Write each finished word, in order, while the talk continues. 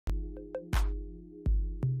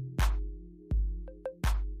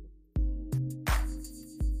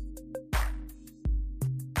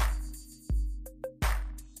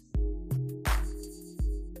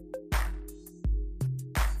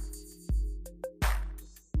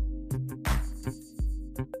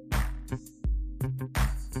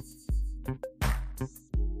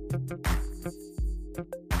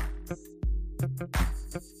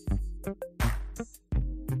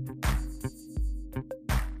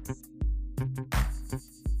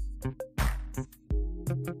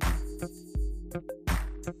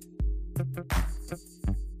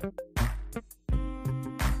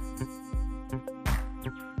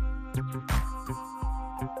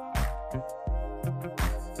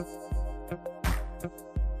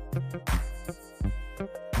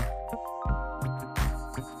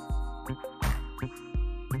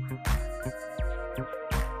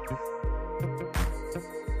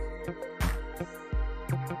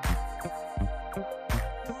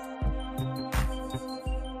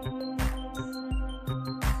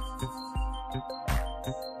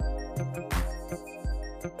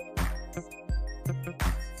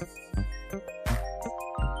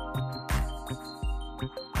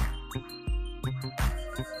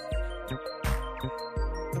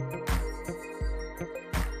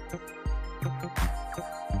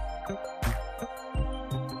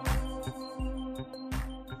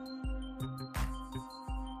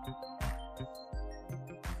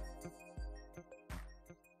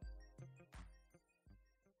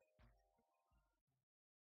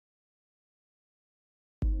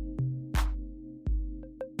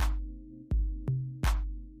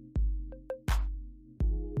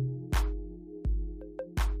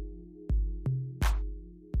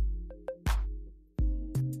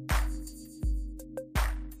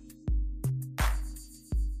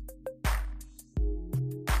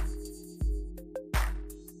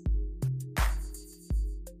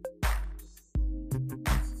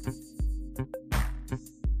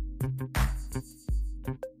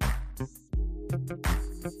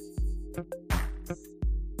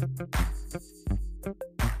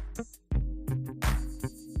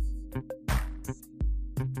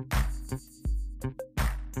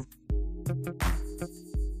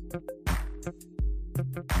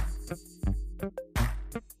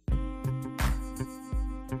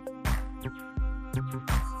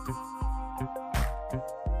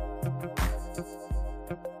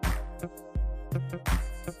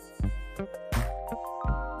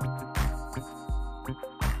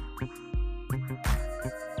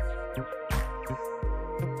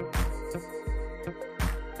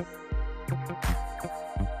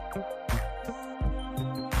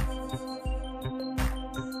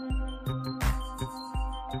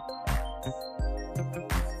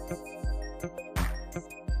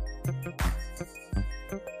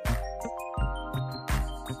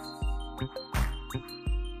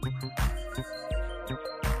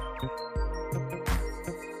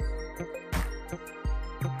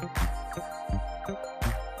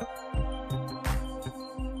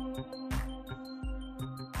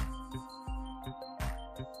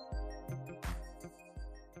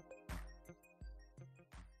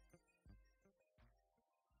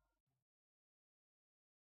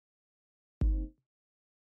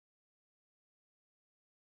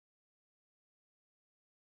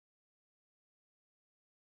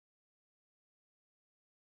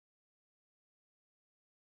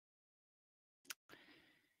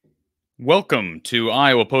Welcome to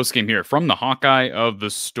Iowa Postgame here from the Hawkeye of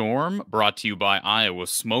the Storm, brought to you by Iowa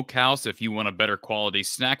Smokehouse. If you want a better quality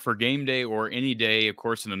snack for game day or any day, of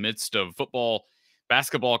course, in the midst of football,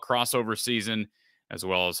 basketball crossover season, as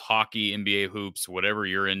well as hockey, NBA hoops, whatever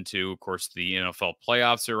you're into. Of course, the NFL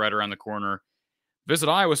playoffs are right around the corner. Visit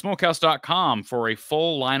iowasmokehouse.com for a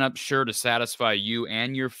full lineup sure to satisfy you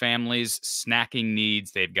and your family's snacking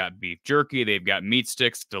needs. They've got beef jerky, they've got meat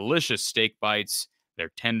sticks, delicious steak bites.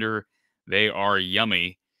 They're tender. They are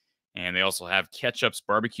yummy. And they also have ketchups,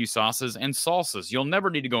 barbecue sauces, and salsas. You'll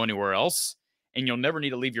never need to go anywhere else, and you'll never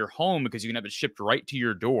need to leave your home because you can have it shipped right to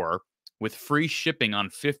your door with free shipping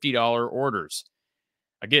on $50 orders.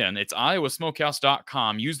 Again, it's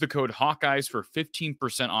iowasmokehouse.com. Use the code Hawkeyes for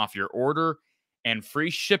 15% off your order and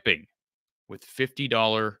free shipping with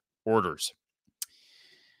 $50 orders.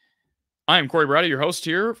 I am Cory Brada, your host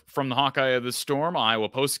here from the Hawkeye of the Storm, Iowa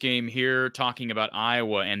Postgame here, talking about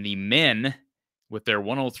Iowa and the men with their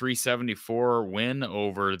 103-74 win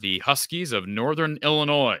over the Huskies of Northern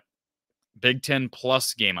Illinois. Big Ten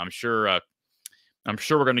Plus game. I'm sure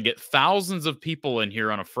we're going to get thousands of people in here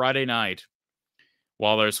on a Friday night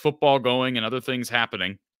while there's football going and other things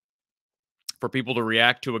happening for people to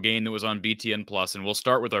react to a game that was on BTN Plus. And we'll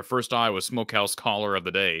start with our first Iowa Smokehouse caller of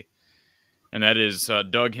the day. And that is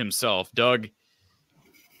Doug himself. Doug,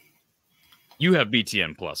 you have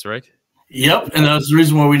BTN Plus, right? Yep, and that's the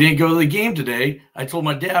reason why we didn't go to the game today. I told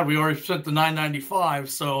my dad we already spent the $9.95,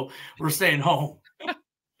 so we're staying home.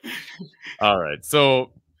 All right,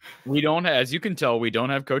 so we don't, as you can tell, we don't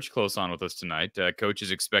have Coach Close on with us tonight. Coach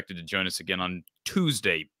is expected to join us again on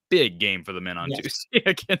Tuesday. Big game for the men on Tuesday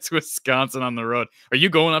against Wisconsin on the road. Are you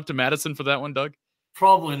going up to Madison for that one, Doug?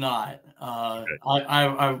 Probably not. Okay.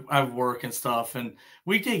 I have work and stuff, and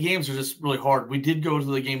weekday games are just really hard. We did go to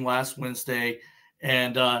the game last Wednesday,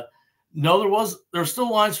 and no, there's still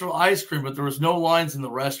lines for ice cream, but there was no lines in the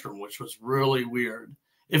restroom, which was really weird.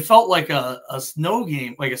 it felt like a snow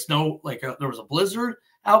game, like there was a blizzard.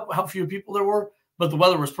 How few people there were, but the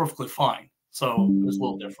weather was perfectly fine, so it was a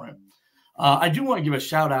little different. I do want to give a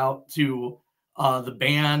shout out to the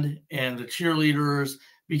band and the cheerleaders,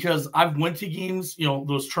 because I've went to games,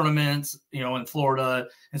 those tournaments, in Florida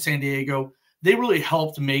and San Diego. They really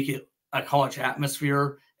helped make it a college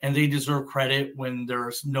atmosphere, and they deserve credit when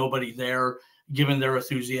there's nobody there, given their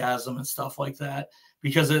enthusiasm and stuff like that,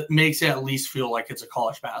 because it makes it at least feel like it's a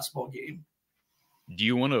college basketball game. Do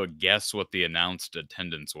you want to guess what the announced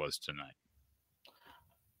attendance was tonight?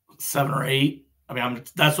 7 or 8. I mean,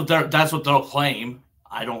 that's what they'll claim.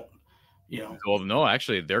 I don't, Well, no,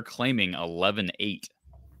 actually, they're claiming 11-8.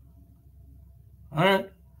 All right.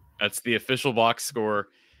 That's the official box score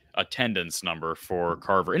attendance number for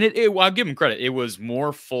Carver, and I'll give them credit. It was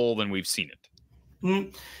more full than we've seen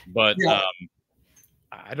it, but yeah.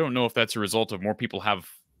 I don't know if that's a result of more people have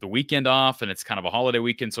the weekend off and it's kind of a holiday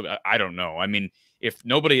weekend. So I don't know. I mean, if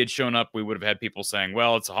nobody had shown up, we would have had people saying,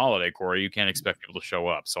 "Well, it's a holiday, Corey. You can't expect people to show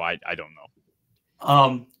up." So I don't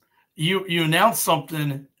know. You announced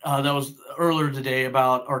something that was earlier today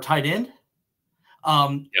about our tight end.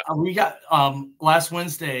 We got last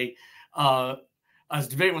Wednesday. I was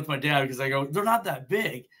debating with my dad because I go, they're not that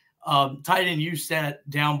big. Tight end, you sat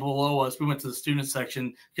down below us. We went to the student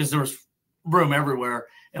section because there was room everywhere,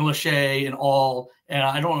 and Lachey and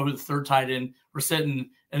I don't know who the third tight end were sitting,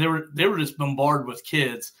 and they were just bombarded with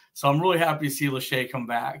kids. So I'm really happy to see Lachey come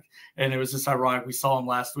back. And it was just ironic. We saw him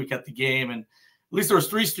last week at the game, and at least there was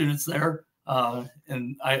 3 students there.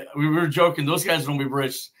 And we were joking, those guys don't be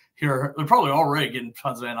rich here. They're probably already getting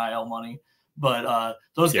tons of NIL money, but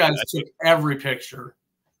those guys took every picture.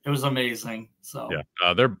 It was amazing. So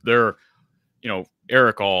they're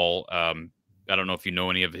Eric All. I don't know if you know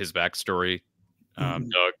any of his backstory,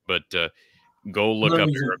 Doug, but go look up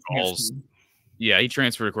Eric All's. Yeah, he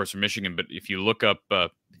transferred, of course, from Michigan. But if you look up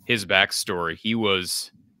his backstory, he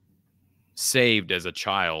was saved as a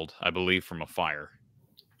child, I believe, from a fire.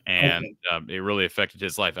 And it really affected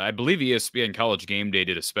his life. I believe ESPN College Game Day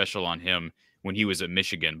did a special on him when he was at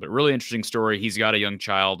Michigan. But really interesting story. He's got a young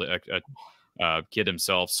child, a kid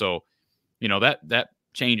himself. So, that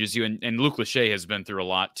changes you. And Luke Lachey has been through a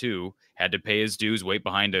lot, too. Had to pay his dues, wait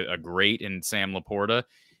behind a great in Sam Laporta.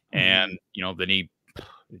 And, then he,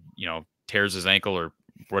 tears his ankle or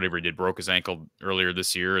whatever he did, broke his ankle earlier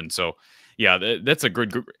this year. And so, yeah, that's a good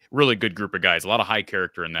group, really good group of guys. A lot of high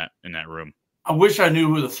character in that room. I wish I knew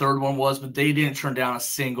who the third one was, but they didn't turn down a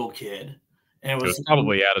single kid. And it was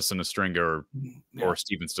probably Addison Estringa or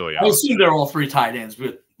Steven Stilianos. I assume they're all 3 tight ends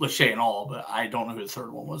with Lachey and all, but I don't know who the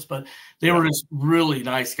third one was. But they were just really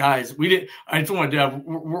nice guys. I told my dad,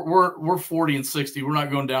 we're 40 and 60. We're not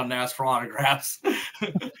going down and ask for autographs.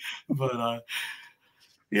 But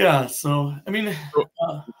yeah. So I mean,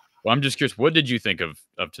 well, I'm just curious. What did you think of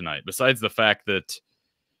tonight? Besides the fact that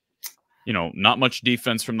not much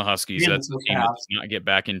defense from the Huskies. That's the team that does not get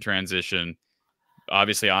back in transition.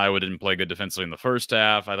 Obviously, Iowa didn't play good defensively in the first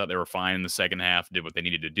half. I thought they were fine in the second half, did what they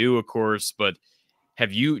needed to do, of course. But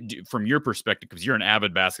have you, from your perspective, because you're an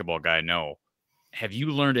avid basketball guy, have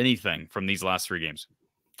you learned anything from these last 3 games?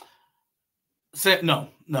 No.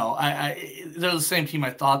 They're the same team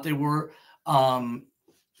I thought they were. They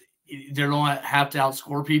don't have to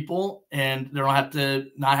outscore people, and they don't have to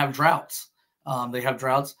not have droughts. They have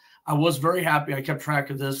droughts. I was very happy. I kept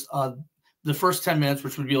track of this. The first 10 minutes,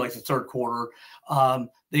 which would be like the third quarter,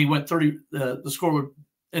 they went 30. The score would,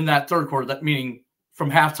 in that third quarter, that meaning from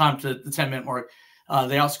halftime to the 10-minute mark,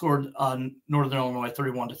 they outscored Northern Illinois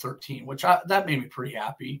 31-13, which that made me pretty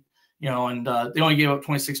happy. And they only gave up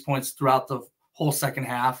 26 points throughout the whole second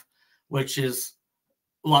half, which is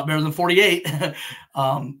a lot better than 48.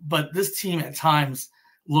 But this team at times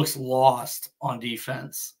looks lost on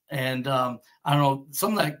defense. And I don't know,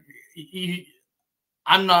 some of that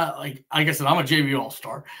I'm not like I said, I'm a JV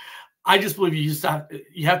All-Star. I just believe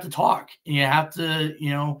you have to talk. And you have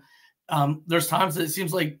to, there's times that it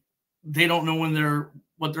seems like they don't know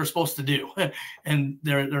what they're supposed to do. And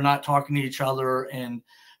they're not talking to each other and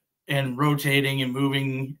rotating and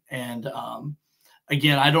moving. And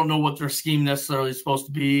again, I don't know what their scheme necessarily is supposed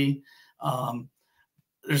to be.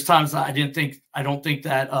 There's times that I don't think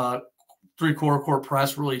that 3-quarter court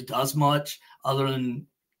press really does much other than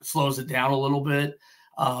slows it down a little bit.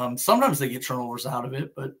 Sometimes they get turnovers out of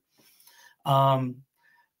it, but I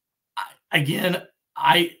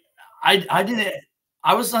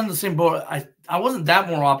was on the same boat. I wasn't that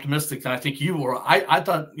more optimistic than I think you were. I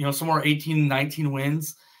thought, somewhere 18, 19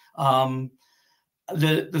 wins.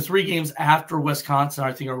 The 3 games after Wisconsin,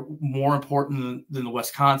 I think, are more important than the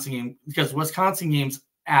Wisconsin game, because Wisconsin game's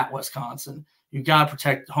at Wisconsin. You got to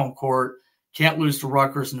protect the home court. Can't lose to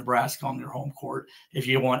Rutgers and Nebraska on their home court if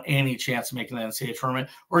you want any chance of making the NCAA tournament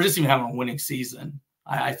or just even having a winning season.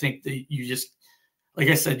 I think that you just, like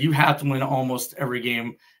I said, you have to win almost every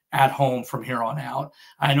game at home from here on out.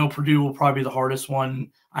 I know Purdue will probably be the hardest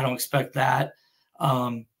one. I don't expect that.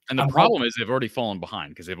 And the problem is they've already fallen behind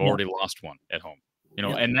because they've already lost one at home. You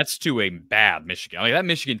know, and that's to a bad Michigan. Like that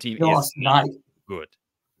Michigan team is not good.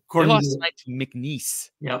 They lost tonight to McNeese.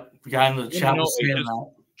 Yep, the guy in the chat was saying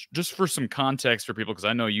that. Just for some context for people, because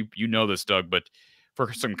I know you know this, Doug, but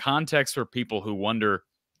for some context for people who wonder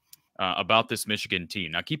about this Michigan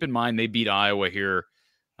team. Now, keep in mind they beat Iowa here.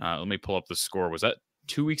 Let me pull up the score. Was that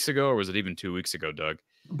 2 weeks ago, or was it even 2 weeks ago, Doug?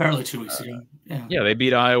 Barely 2 weeks ago. Yeah, they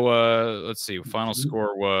beat Iowa. Let's see. Final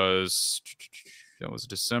score was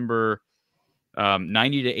December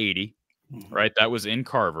 90-80. Right, that was in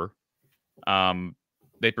Carver.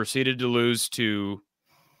 They proceeded to lose to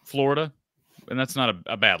Florida, and that's not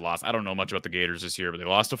a bad loss. I don't know much about the Gators this year, but they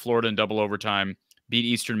lost to Florida in double overtime, beat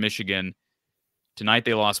Eastern Michigan. Tonight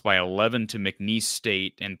they lost by 11 to McNeese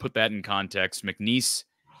State, and put that in context, McNeese,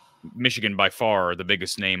 Michigan by far the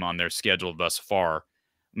biggest name on their schedule thus far.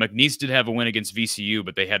 McNeese did have a win against VCU,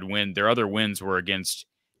 but they had their other wins were against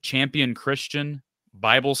Champion Christian,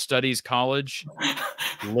 Bible Studies College.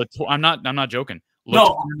 I'm not joking.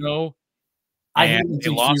 No,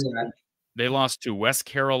 they lost to West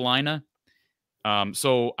Carolina.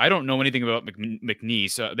 So I don't know anything about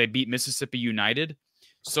McNeese. They beat Mississippi United.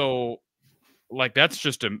 So, like, that's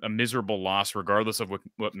just a miserable loss, regardless of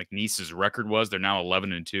what McNeese's record was. They're now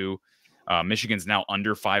 11-2. Michigan's now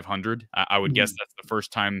under 500. I would guess that's the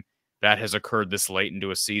first time that has occurred this late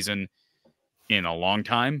into a season in a long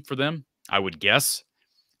time for them. I would guess.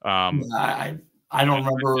 I don't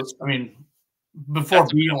remember. I mean, before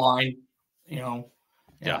Beeline, you know.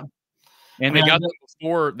 Yeah. And they got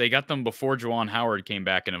them before Juwan Howard came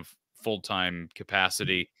back in a full-time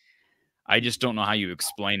capacity. I just don't know how you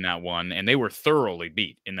explain that one. And they were thoroughly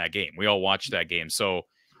beat in that game. We all watched that game. So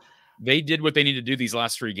they did what they needed to do these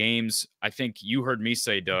last 3 games. I think you heard me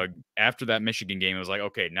say, Doug, after that Michigan game, it was like,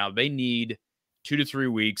 okay, now they need 2 to 3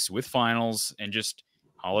 weeks with finals and just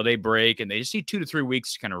holiday break. And they just need 2 to 3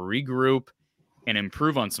 weeks to kind of regroup and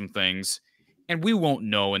improve on some things. And we won't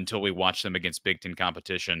know until we watch them against Big Ten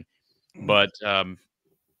competition. But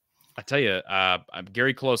I tell you,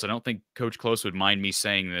 Gary Close, I don't think Coach Close would mind me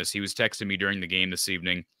saying this. He was texting me during the game this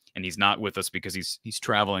evening, and he's not with us because he's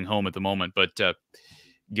traveling home at the moment. But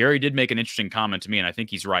Gary did make an interesting comment to me, and I think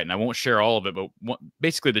he's right. And I won't share all of it, but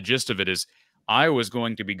basically the gist of it is Iowa's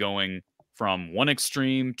going to be going from one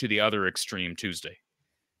extreme to the other extreme Tuesday.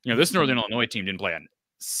 You know, this Northern Illinois team didn't play a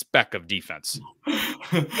speck of defense.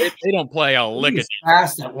 They don't play a lick of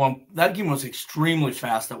fast at one. That game was extremely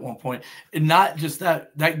fast at one point, and not just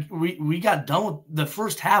that. We got done with the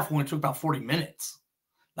first half when it took about 40 minutes.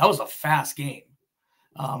 That was a fast game.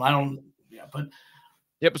 But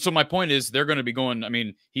so my point is they're going to be going. I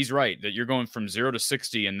mean, he's right that you're going from 0 to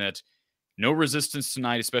 60, and that no resistance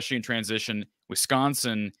tonight, especially in transition.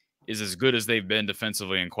 Wisconsin is as good as they've been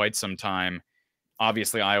defensively in quite some time.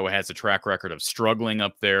 Obviously, Iowa has a track record of struggling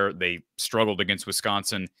up there. They struggled against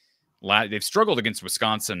Wisconsin. They've struggled against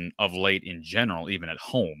Wisconsin of late in general, even at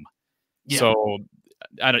home. Yeah. So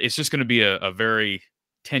it's just going to be a very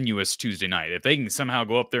tenuous Tuesday night. If they can somehow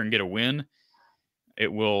go up there and get a win,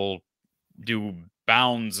 it will do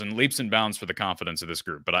bounds and leaps and bounds for the confidence of this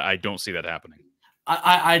group. But I don't see that happening.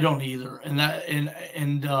 I don't either.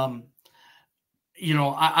 You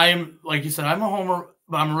know, I'm like you said, I'm a homer.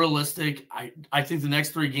 But I'm realistic. I think the next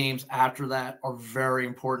 3 games after that are very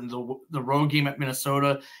important. The road game at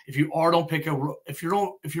Minnesota. If you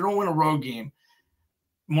don't win a road game,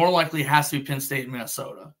 more likely it has to be Penn State and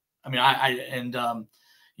Minnesota. I mean,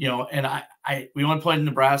 we only played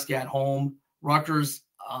Nebraska at home. Rutgers,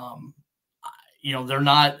 they're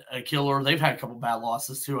not a killer. They've had a couple bad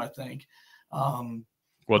losses too, I think.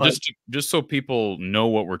 Just so people know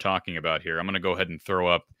what we're talking about here, I'm going to go ahead and throw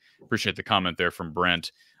up. Appreciate the comment there from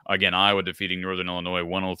Brent. Again, Iowa defeating Northern Illinois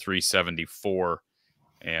 103-74,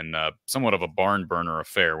 and somewhat of a barn burner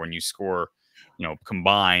affair when you score,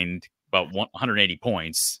 combined about 180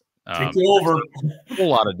 points. Take it over. A whole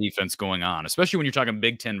lot of defense going on, especially when you're talking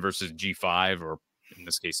Big Ten versus G5, or in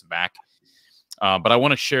this case, back. But I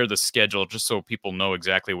want to share the schedule just so people know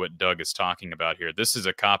exactly what Doug is talking about here. This is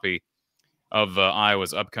a copy of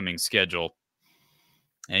Iowa's upcoming schedule,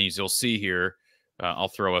 and as you'll see here, I'll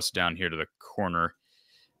throw us down here to the corner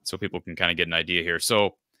so people can kind of get an idea here.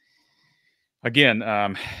 So, again,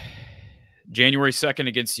 January 2nd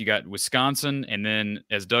against, you got Wisconsin, and then,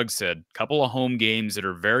 as Doug said, a couple of home games that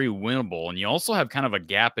are very winnable. And you also have kind of a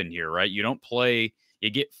gap in here, right? You don't play, you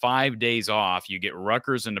get 5 days off. You get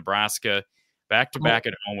Rutgers and Nebraska back-to-back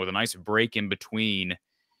at home with a nice break in between.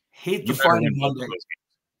 Hate the Friday Monday.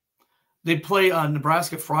 They play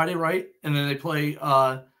Nebraska Friday, right? And then they play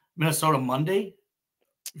Minnesota Monday,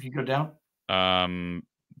 if you go down.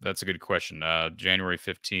 That's a good question. January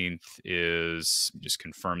 15th is, just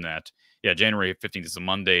confirm that. Yeah, January 15th is a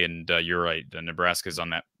Monday, and you're right. Nebraska's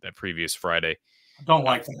on that previous Friday. I don't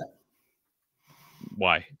like that.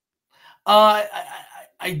 Why?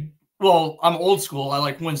 Well, I'm old school. I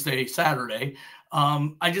like Wednesday, Saturday.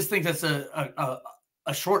 I just think that's a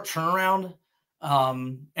short turnaround.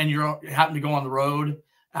 And you happen to go on the road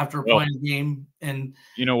after playing the game. And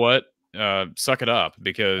you know what? Suck it up,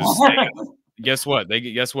 because guess what,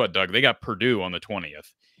 Doug? They got Purdue on the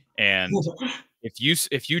 20th. And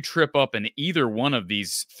if you trip up in either one of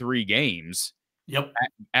these 3 games, yep,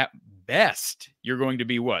 at best, you're going to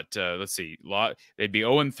be what? Let's see. They'd be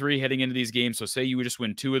 0-3 heading into these games. So say you would just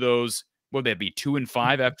win 2 of those. Would that be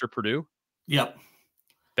 2-5 after Purdue? Yep.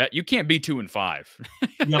 That you can't be 2-5.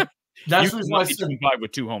 Yep. That's the reason why I said 2-5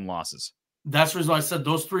 with 2 home losses. That's the reason why I said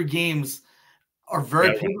those 3 games are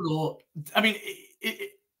very pivotal. I mean,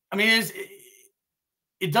 it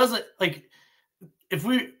doesn't, like, if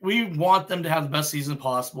we want them to have the best season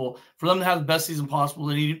possible, for them to have the best season possible,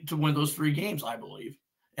 they need to win those 3 games, I believe.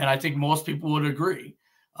 And I think most people would agree,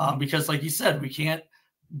 because, like you said, we can't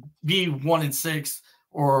be 1-6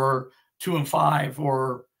 or 2-5,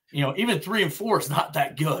 or, you know, even 3-4 is not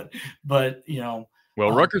that good. But, you know,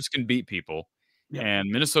 well, Rutgers can beat people, yeah. And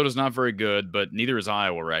Minnesota's not very good, but neither is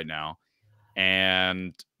Iowa right now.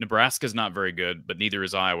 And Nebraska's not very good, but neither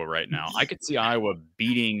is Iowa right now. I could see Iowa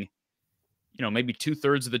beating, you know, maybe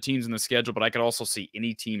 2/3 of the teams in the schedule, but I could also see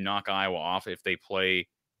any team knock Iowa off if they play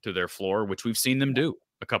to their floor, which we've seen them do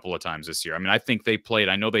a couple of times this year. I mean, I think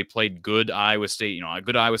I know they played good Iowa State, you know, a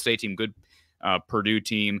good Iowa State team, good Purdue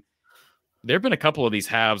team. There have been a couple of these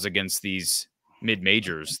halves against these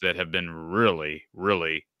mid-majors that have been really,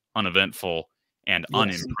 really uneventful and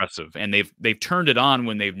unimpressive. And they've turned it on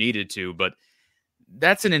when they've needed to, but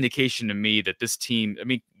that's an indication to me that this team, I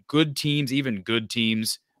mean, good teams, even good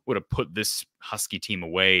teams, would have put this Husky team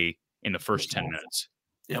away in the first 10 minutes.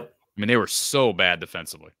 Yep. I mean, they were so bad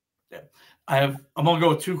defensively. Yeah. I'm going to go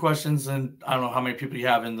with 2 questions, and I don't know how many people you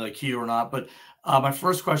have in the queue or not, but my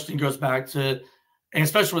first question goes back to, and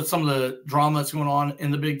especially with some of the drama that's going on in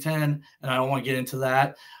the Big Ten, and I don't want to get into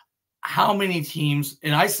that. How many teams,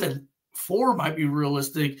 and I said 4 might be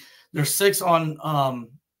realistic. There's 6 on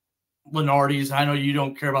Lenardi's. I know you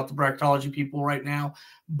don't care about the bracketology people right now,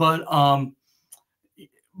 but how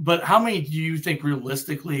many do you think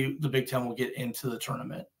realistically the Big Ten will get into the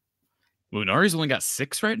tournament? Lunari's only got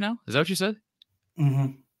 6 right now. Is that what you said?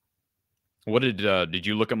 Mm-hmm. What did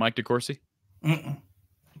you look at Mike DeCourcy? Mm-mm.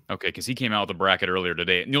 Okay, because he came out with a bracket earlier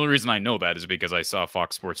today. And the only reason I know that is because I saw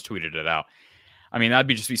Fox Sports tweeted it out. I mean,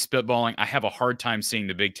 that'd just be spitballing. I have a hard time seeing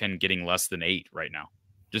the Big Ten getting less than 8 right now.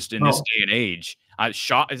 Just in this day and age,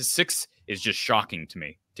 6 is just shocking to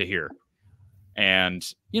me to hear. And,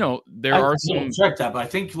 you know, there are some. Check that, but I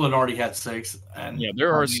think Lenardi had 6. And yeah,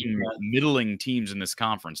 there are some middling teams in this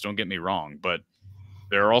conference. Don't get me wrong, but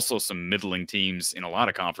there are also some middling teams in a lot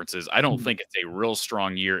of conferences. I don't think it's a real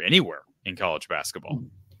strong year anywhere in college basketball.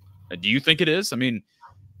 Do you think it is? I mean,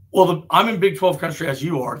 well, I'm in Big 12 country as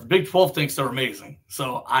you are. The Big 12 thinks they're amazing,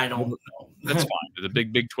 so I don't know. That's fine. The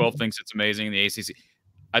Big 12 thinks it's amazing. The ACC.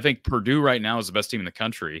 I think Purdue right now is the best team in the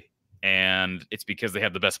country, and it's because they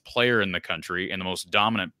have the best player in the country and the most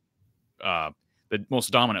dominant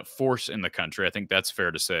force in the country. I think that's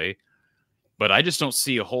fair to say. But I just don't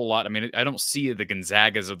see a whole lot. I mean, I don't see the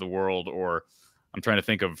Gonzagas of the world, or I'm trying to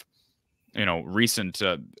think of, you know, recent,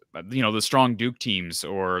 you know, the strong Duke teams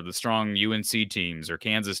or the strong UNC teams or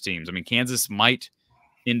Kansas teams. I mean, Kansas might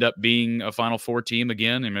end up being a Final Four team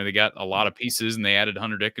again. I mean, they got a lot of pieces, and they added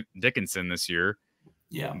Hunter Dickinson this year.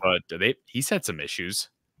 Yeah, but he's had some issues.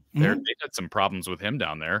 They've had some problems with him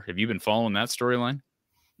down there. Have you been following that storyline?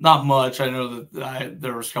 Not much. I know that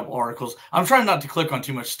there was a couple articles. I'm trying not to click on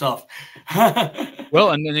too much stuff.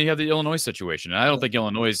 Well, and then you have the Illinois situation. And I don't think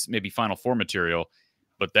Illinois is maybe Final Four material,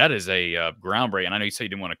 but that is a groundbreaking. And I know you said you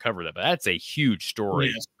didn't want to cover that, but that's a huge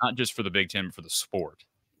story, not just for the Big Ten, but for the sport.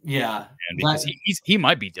 Yeah, and because he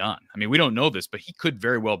might be done. I mean, we don't know this, but he could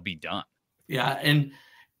very well be done. Yeah, and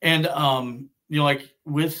you know, like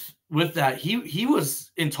with that, he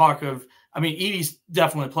was in talk of. I mean, Edey's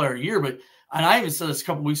definitely a player of the year, but and I even said this a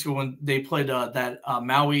couple weeks ago when they played that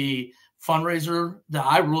Maui fundraiser that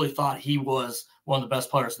I really thought he was one of the best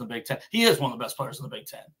players in the Big Ten. He is one of the best players in the Big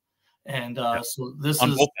Ten. And so this on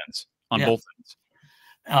is both ends. On both ends.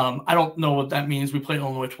 I don't know what that means. We played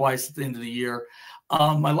Illinois twice at the end of the year.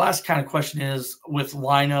 My last kind of question is with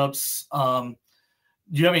lineups.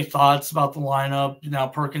 Do you have any thoughts about the lineup? Now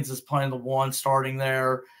Perkins is playing the 1 starting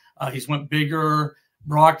there. He's went bigger.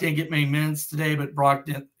 Brock didn't get many minutes today, but Brock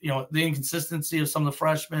didn't, the inconsistency of some of the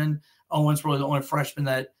freshmen. Owen's really the only freshman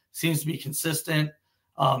that seems to be consistent.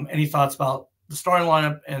 Any thoughts about the starting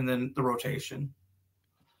lineup and then the rotation?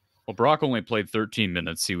 Well, Brock only played 13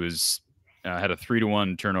 minutes. He was had a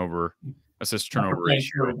 3-to-1 assist turnover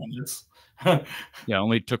ratio. Yeah,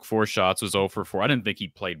 only took 4 shots, was 0 for 4. I didn't think he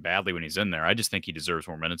played badly when he's in there. I just think he deserves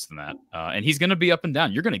more minutes than that. And he's going to be up and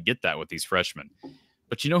down. You're going to get that with these freshmen.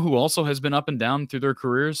 But you know who also has been up and down through their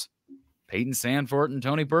careers? Peyton Sandfort and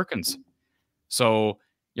Tony Perkins. So,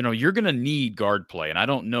 you're going to need guard play. And I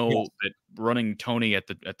don't know that running Tony at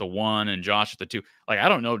the 1 and Josh at the 2. Like, I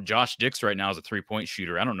don't know. Josh Dix right now is a 3-point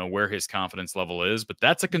shooter. I don't know where his confidence level is, but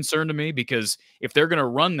that's a concern to me because if they're going to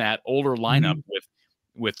run that older lineup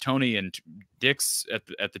with Tony and Dix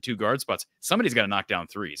at the 2 guard spots, somebody's got to knock down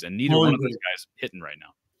threes, and neither one of those guys hitting right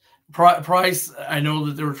now. Price, I know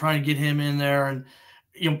that they were trying to get him in there, and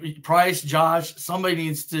Price, Josh, somebody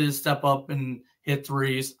needs to step up and hit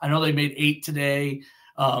threes. I know they made 8 today.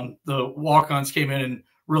 The walk-ons came in and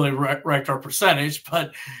really wrecked our percentage,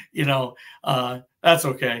 but that's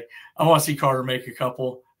okay. I want to see Carter make a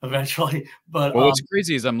couple eventually. But what's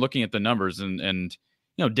crazy is I'm looking at the numbers, and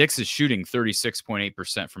Dix is shooting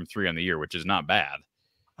 36.8% from 3 on the year, which is not bad.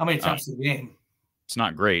 How many attempts a game? It's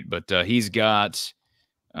not great, but he's got,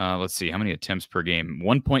 let's see, how many attempts per game?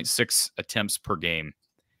 1.6 attempts per game.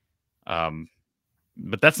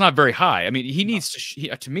 But that's not very high. I mean, he needs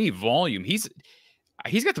to me, volume. He's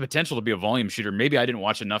got the potential to be a volume shooter. Maybe I didn't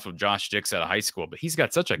watch enough of Josh Dix out of high school, but he's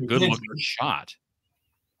got such a good-looking shot.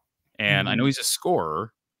 And I know he's a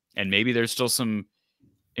scorer, and maybe there's still some,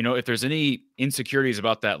 if there's any insecurities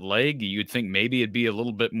about that leg, you'd think maybe he'd be a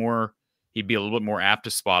little bit more apt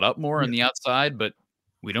to spot up more on the outside, but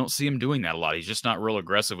we don't see him doing that a lot. He's just not real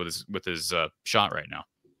aggressive with his shot right now.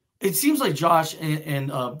 It seems like Josh and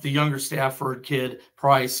the younger Stafford kid,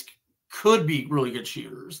 Price, could be really good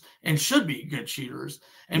shooters and should be good shooters.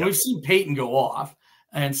 And we've seen Peyton go off.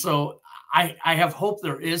 And so I have hope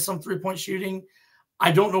there is some 3-point shooting.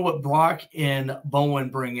 I don't know what Brock and Bowen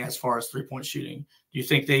bring as far as 3-point shooting. Do you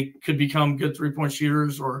think they could become good 3-point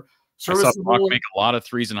shooters or serviceable? I saw Brock make a lot of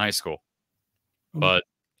threes in high school. But,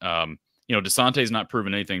 DeSante's not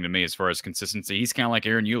proven anything to me as far as consistency. He's kind of like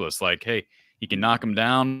Aaron Eulis. Like, hey, he can knock him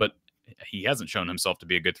down, but he hasn't shown himself to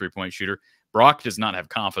be a good 3-point shooter. Brock does not have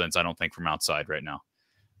confidence, I don't think, from outside right now.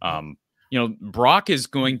 Brock is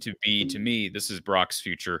going to be, to me, this is Brock's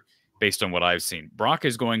future based on what I've seen. Brock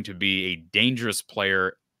is going to be a dangerous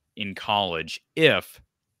player in college if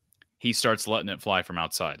he starts letting it fly from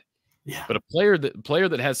outside. Yeah. But a player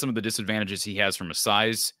that has some of the disadvantages he has from a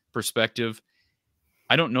size perspective,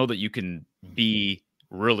 I don't know that you can be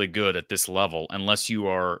really good at this level unless you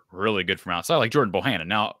are really good from outside, like Jordan Bohannon.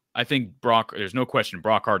 Now, I think Brock, there's no question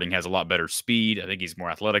Brock Harding has a lot better speed. I think he's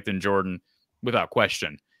more athletic than Jordan, without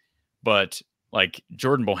question. But like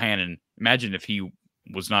Jordan Bohannon, imagine if he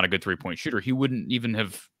was not a good 3-point shooter, he wouldn't even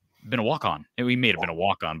have been a walk-on. He may have been a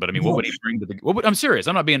walk-on, but I mean, what would he bring to the? I'm serious.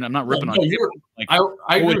 I'm not ripping on you. Like,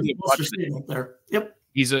 I agree with what you're saying there. Yep.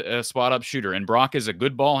 He's a spot-up shooter, and Brock is a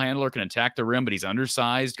good ball handler, can attack the rim, but he's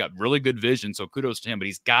undersized, got really good vision, so kudos to him, but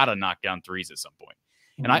he's got to knock down threes at some point.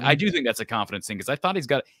 And I do think that's a confidence thing, because I thought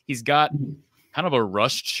he's got kind of a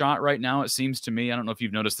rushed shot right now, it seems to me. I don't know if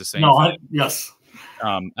you've noticed the same thing. Yes.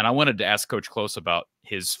 And I wanted to ask Coach Close about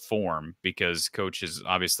his form, because Coach is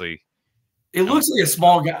obviously... It looks like a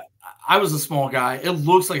small guy. I was a small guy. It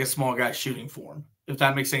looks like a small guy shooting form, if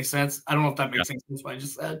that makes any sense. I don't know if that makes any sense what I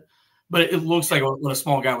just said, but it looks like what a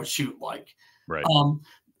small guy would shoot like. Right.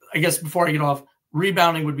 I guess before I get off,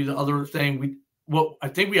 rebounding would be the other thing. I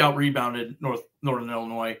think we out-rebounded Northern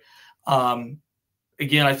Illinois.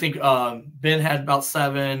 Again, I think Ben had about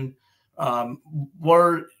 7.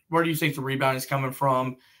 Where do you think the rebound is coming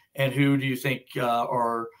from, and who do you think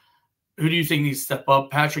who do you think needs to step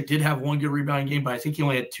up? Patrick did have 1 good rebounding game, but I think he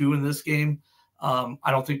only had 2 in this game. I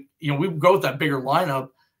don't think we go with that bigger lineup.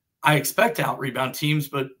 I expect to out-rebound teams,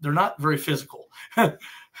 but they're not very physical.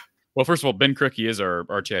 Well, first of all, Ben Krikke is our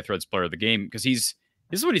RTI Threads player of the game, because this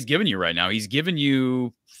is what he's giving you right now. He's giving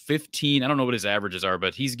you 15. I don't know what his averages are,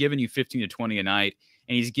 but he's giving you 15 to 20 a night,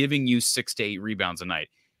 and he's giving you 6 to 8 rebounds a night.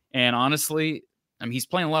 And honestly, I mean, he's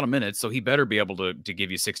playing a lot of minutes, so he better be able to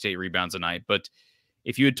give you 6 to 8 rebounds a night. But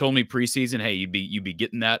if you had told me preseason, hey, you'd be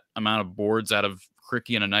getting that amount of boards out of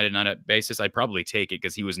Cricky on a night-to-night basis, I'd probably take it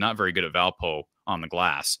because he was not very good at Valpo on the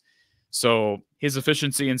glass. So his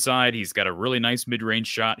efficiency inside, he's got a really nice mid-range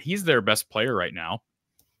shot. He's their best player right now.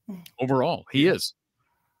 Overall, he is.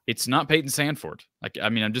 It's not Peyton Sandford. Like, I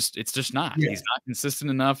mean, it's just not. Yeah. He's not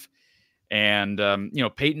consistent enough. And, you know,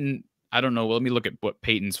 Peyton, I don't know. Well, let me look at what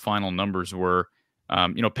Peyton's final numbers were.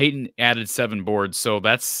 You know, Peyton added 7 boards. So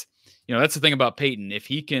that's, you know, that's the thing about Peyton. If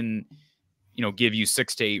he can, you know, give you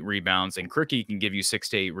 6 to 8 rebounds and Cricky can give you 6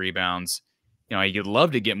 to 8 rebounds, you know, you'd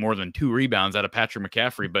love to get more than 2 rebounds out of Patrick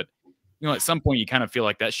McCaffrey. But, you know, at some point you kind of feel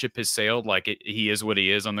like that ship has sailed. Like he is what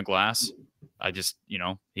he is on the glass. You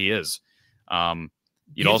know, he is.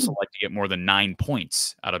 You'd also like to get more than 9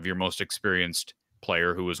 points out of your most experienced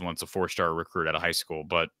player who was once a 4-star recruit out of high school.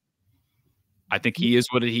 But I think he is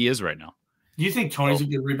what he is right now. Do you think Tony's a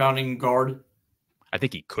good rebounding guard? I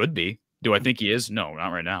think he could be. Do I think he is? No, not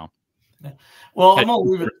right now. Well, I'm going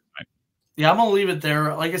to leave it. Yeah, I'm going to leave it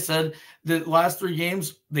there. Like I said, the last 3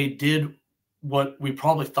 games, they did what we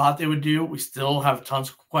probably thought they would do. We still have tons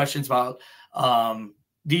of questions about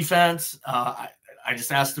defense. I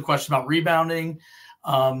just asked the question about rebounding.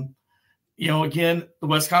 You know, again, the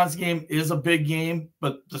Wisconsin game is a big game,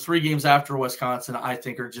 but the 3 games after Wisconsin, I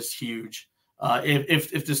think, are just huge.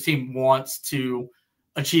 If this team wants to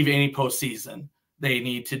achieve any postseason, they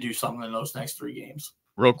need to do something in those next 3 games.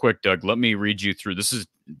 Real quick, Doug, let me read you through. This is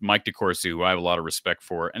Mike DeCourcy, who I have a lot of respect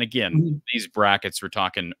for. And again, these brackets, we're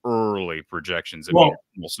talking early projections. I mean,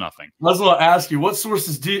 almost nothing. I was going to ask you, what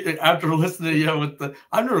sources do, after listening to you with the,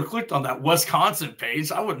 I've never clicked on that Wisconsin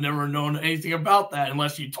page. I would never have known anything about that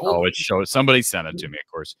unless you told me. Oh, it showed. Somebody sent it to me,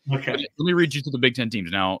 of course. Okay. Let me read you through the Big Ten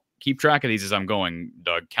teams. Now, keep track of these as I'm going,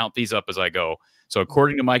 Doug. Count these up as I go. So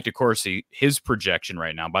according to Mike DeCourcy, his projection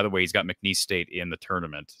right now, by the way, he's got McNeese State in the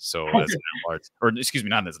tournament. So that's an at-large, or excuse me,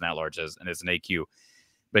 not as an at-large, as an AQ.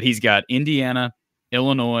 But he's got Indiana,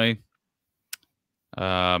 Illinois,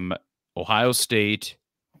 Ohio State.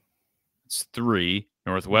 It's 3.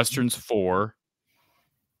 Northwestern's 4.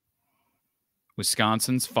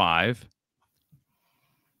 Wisconsin's 5.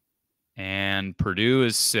 And Purdue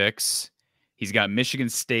is 6. He's got Michigan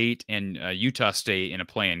State and Utah State in a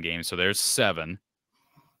play-in game, so there's 7.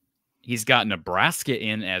 He's got Nebraska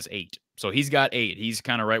in as 8. So he's got 8. He's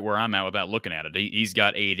kind of right where I'm at without looking at it. He's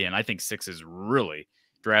got 8 in. I think 6 is really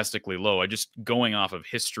drastically low. I just going off of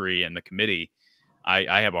history and the committee,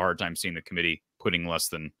 I have a hard time seeing the committee putting less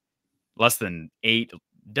than 8.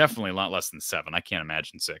 Definitely a lot less than 7. I can't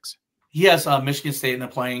imagine 6. He has Michigan State in the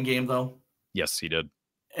playing game, though. Yes, he did.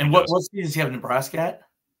 And what season does he have Nebraska at?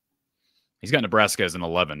 He's got Nebraska as an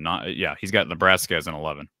 11. He's got Nebraska as an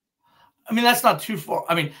 11. I mean, that's not too far.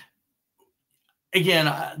 I mean,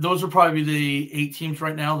 again, those are probably the 8 teams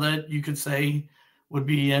right now that you could say would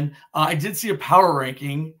be in. I did see a power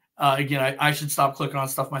ranking. Again, I should stop clicking on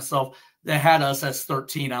stuff myself. That had us as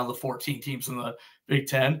 13 out of the 14 teams in the Big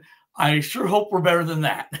Ten. I sure hope we're better than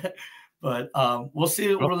that. But we'll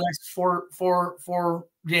see over the next four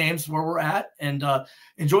games where we're at. And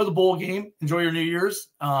enjoy the bowl game. Enjoy your New Year's.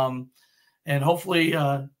 And hopefully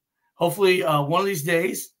one of these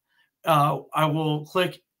days, I will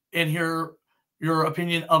click and hear your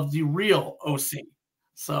opinion of the real OC.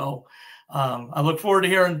 So I look forward to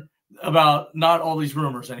hearing about not all these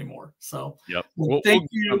rumors anymore. So yep, thank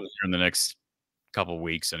you in the next couple of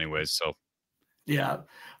weeks, anyways. So yeah,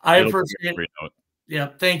 I appreciate it. Yeah,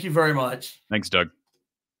 thank you very much. Thanks, Doug.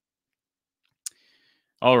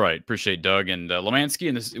 All right, appreciate Doug and Lemansky,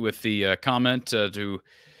 and this with the comment to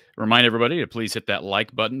remind everybody to please hit that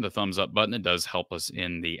like button, the thumbs up button. It does help us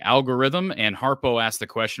in the algorithm. And Harpo asked the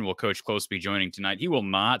question, will Coach Close be joining tonight? He will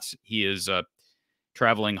not. He is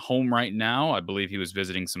traveling home right now. I believe he was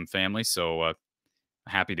visiting some family. So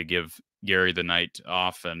happy to give Gary the night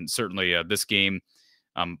off. And certainly this game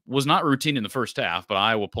was not routine in the first half, but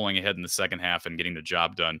Iowa pulling ahead in the second half and getting the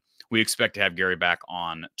job done. We expect to have Gary back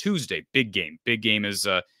on Tuesday. Big game. Big game, as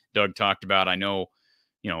Doug talked about. I know,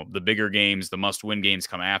 the bigger games, the must-win games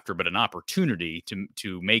come after, but an opportunity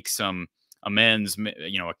to make some amends,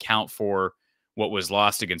 account for what was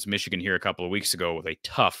lost against Michigan here a couple of weeks ago with a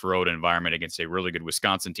tough road environment against a really good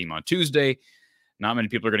Wisconsin team on Tuesday. Not many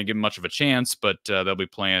people are going to give them much of a chance, but they'll be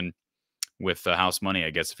playing with house money, I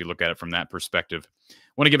guess, if you look at it from that perspective. I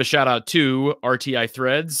want to give a shout-out to RTI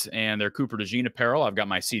Threads and their Cooper DeJean apparel. I've got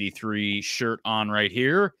my CD3 shirt on right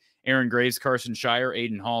here. Aaron Graves, Carson Shire,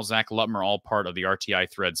 Aiden Hall, Zach Lutmer, all part of the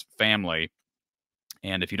RTI Threads family.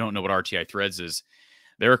 And if you don't know what RTI Threads is,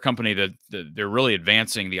 they're a company that they're really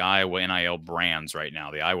advancing the Iowa NIL brands right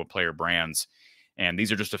now, the Iowa player brands. And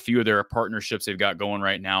these are just a few of their partnerships they've got going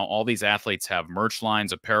right now. All these athletes have merch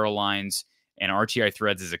lines, apparel lines, and RTI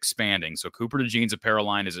Threads is expanding. So Cooper DeJean's apparel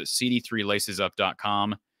line is at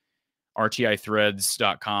cd3lacesup.com,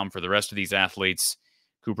 rtithreads.com for the rest of these athletes.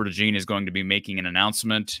 Cooper DeJean is going to be making an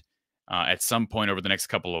announcement at some point over the next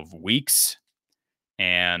couple of weeks.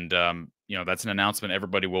 And, that's an announcement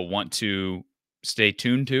everybody will want to stay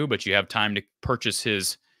tuned to, but you have time to purchase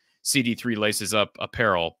his CD3 Laces Up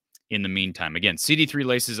apparel in the meantime. Again,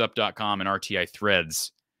 cd3lacesup.com and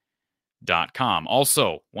rtithreads.com.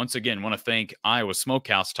 Also, once again, want to thank Iowa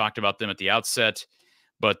Smokehouse. Talked about them at the outset,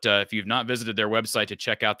 but if you've not visited their website to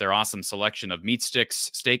check out their awesome selection of meat sticks,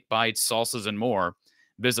 steak bites, salsas, and more,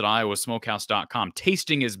 visit iowasmokehouse.com.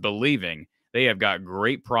 Tasting is believing. They have got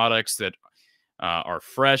great products that are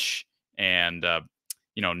fresh and,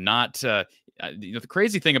 not the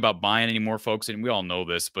crazy thing about buying anymore, folks, and we all know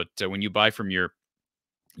this, but when you buy from your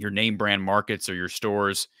name brand markets or your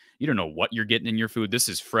stores, you don't know what you're getting in your food. This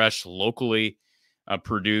is fresh, locally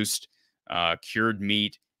produced, cured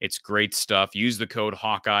meat. It's great stuff. Use the code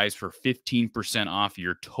Hawkeyes for 15% off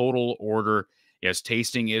your total order. Yes,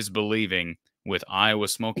 tasting is believing with Iowa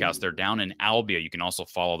Smokehouse. They're down in Albia. You can also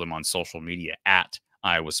follow them on social media at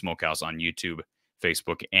Iowa Smokehouse on YouTube,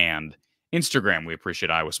 Facebook, and Instagram. We appreciate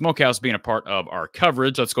Iowa Smokehouse being a part of our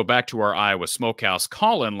coverage. Let's go back to our Iowa Smokehouse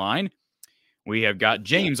call-in line. We have got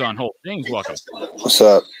James on hold. James, welcome. What's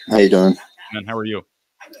up? How you doing? And how are you?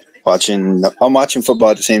 I'm watching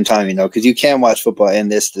football at the same time, because you can watch football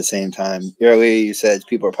and this at the same time. Earlier you said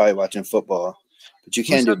people are probably watching football, but you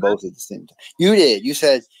can't do both at the same time. You did. You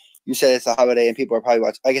said it's a holiday and people are probably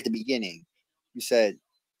watching. Like at the beginning, you said,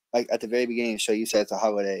 like at the very beginning of the show, you said it's a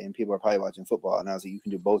holiday and people are probably watching football, and I was like, you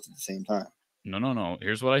can do both at the same time. No.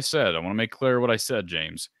 Here's what I said. I want to make clear what I said,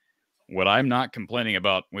 James. What I'm not complaining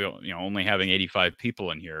about, only having 85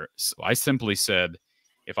 people in here. So I simply said,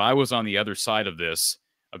 if I was on the other side of this,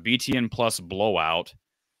 a BTN plus blowout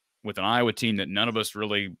with an Iowa team that none of us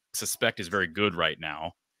really suspect is very good right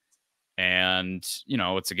now, and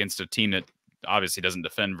it's against a team that obviously doesn't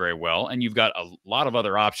defend very well, and you've got a lot of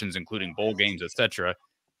other options, including bowl games, etc.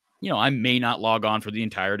 I may not log on for the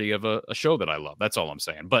entirety of a show that I love. That's all I'm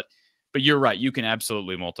saying. But you're right. You can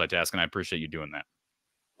absolutely multitask, and I appreciate you doing that.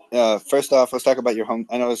 First off, let's talk about your home.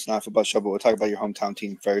 I know it's not a football show, but we'll talk about your hometown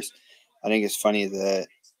team first. I think it's funny that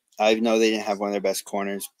I know they didn't have one of their best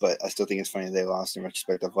corners, but I still think it's funny they lost in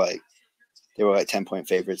retrospect of they were 10-point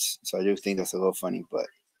favorites. So I do think that's a little funny, but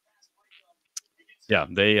yeah,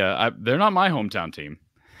 they're not my hometown team.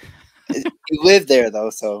 You live there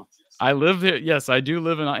though, so I live there. Yes, I do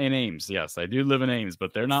live in Ames. Yes, I do live in Ames,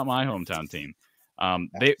 but they're not my hometown team.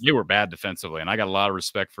 They were bad defensively, and I got a lot of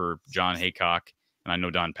respect for John Haycock. And I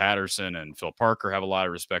know Don Patterson and Phil Parker have a lot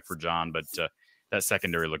of respect for John, but that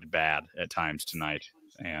secondary looked bad at times tonight.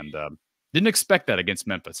 And didn't expect that against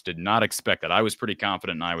Memphis. Did not expect that. I was pretty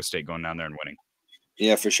confident in Iowa State going down there and winning.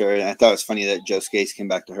 Yeah, for sure. And I thought it was funny that Joe Skase came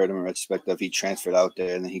back to hurt him in retrospect of he transferred out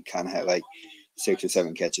there, and then he kind of had 6 or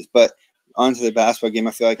 7 catches. But on to the basketball game,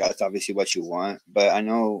 I feel like that's obviously what you want. But I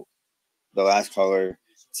know the last caller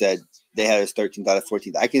said they had us 13th out of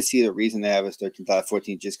 14th. I can see the reason they have us 13th out of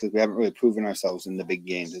 14th just because we haven't really proven ourselves in the big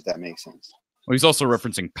games, if that makes sense. Well, he's also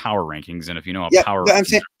referencing power rankings, and if you know power but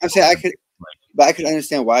rankings, I'm saying I could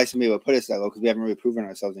understand why somebody would put us that low because we haven't really proven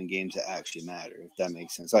ourselves in games that actually matter, if that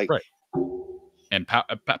makes sense. Right. And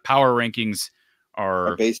power rankings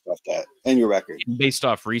are based off that and your record, based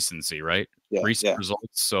off recency, right? Yeah, recent results.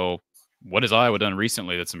 So, what has Iowa done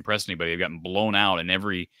recently that's impressed anybody? They've gotten blown out in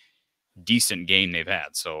every decent game they've had.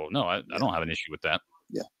 So no, I don't have an issue with that.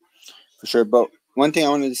 Yeah, for sure. But one thing I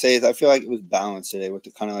wanted to say is I feel like it was balanced today with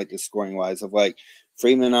the kind of the scoring wise of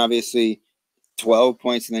Freeman, obviously 12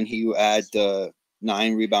 points, and then you add the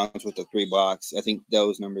 9 rebounds with the 3 blocks. I think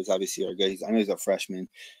those numbers obviously are good. I know he's a freshman.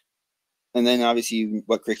 And then obviously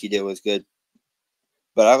what Cricky did was good.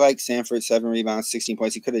 But I like Sanford, 7 rebounds, 16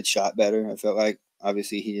 points. He could have shot better. I felt like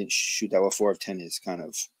obviously he didn't shoot that well. 4 of 10 is kind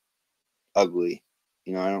of ugly.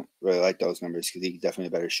 I don't really like those numbers because he's definitely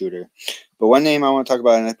a better shooter. But one name I want to talk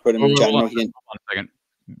about, and I put him in chat. Hold on a second.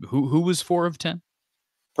 Who was 4 of 10?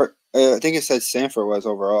 I think it said Sanford was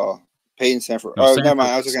overall. Peyton Sanford. No, never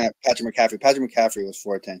mind. I was looking at Patrick McCaffrey. Patrick McCaffrey was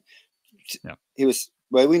 4 of 10. Yeah. He was.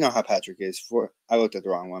 Well, we know how Patrick is. I looked at the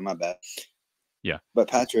wrong one. My bad. Yeah. But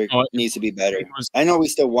Patrick needs to be better. I know we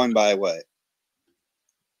still won by what?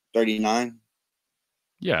 39?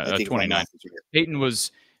 Yeah, 29. Peyton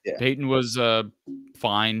was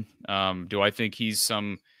fine. Do I think he's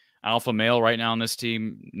some alpha male right now on this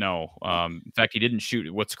team? No. In fact, he didn't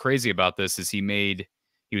shoot. What's crazy about this is he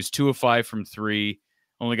was 2 of 5 from 3,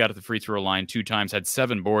 only got to the free throw line 2 times, had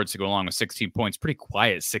 7 boards to go along with 16 points. Pretty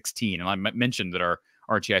quiet 16. And I mentioned that our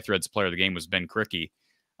RTI Threads player of the game was Ben Cricky.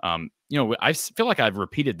 I feel like I've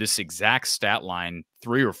repeated this exact stat line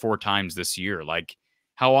 3 or 4 times this year. Like,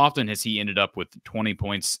 how often has he ended up with 20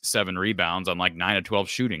 points, 7 rebounds on like 9 of 12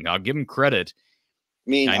 shooting? I'll give him credit. I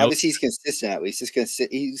mean, obviously he's consistent. At least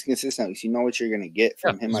he's consistent. At least you know what you're going to get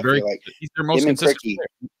from him. I feel like he's their most consistent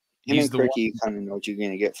player. Him and Cricky, you kind of know what you're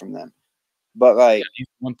going to get from them. But like, he's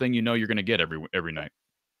one thing you know you're going to get every night.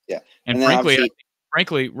 Yeah, and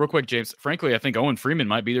frankly, real quick, James. Frankly, I think Owen Freeman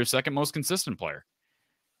might be their second most consistent player.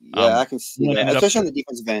 Yeah, I can see that, especially on the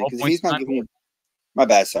defensive end, because if he's not giving you, my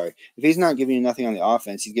bad, sorry, if he's not giving you nothing on the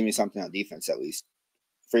offense, he's giving you something on defense. At least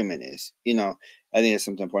Freeman is. I think it's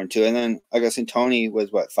something important too. And then, like I said, Tony was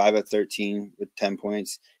 5 of 13 with 10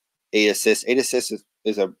 points, 8 assists. 8 assists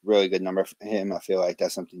is a really good number for him. I feel like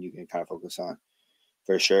that's something you can kind of focus on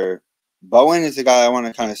for sure. Bowen is the guy I want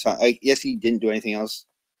to kind of like. Yes, he didn't do anything else,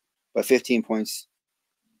 but 15 points.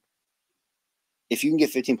 If you can get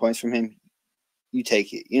 15 points from him, you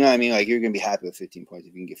take it. You know what I mean? Like, you're gonna be happy with 15 points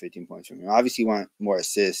if you can get 15 points from him. Obviously, you want more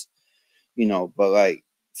assists, but like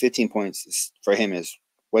 15 points for him is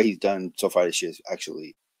what he's done so far this year is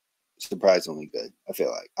actually surprisingly good. I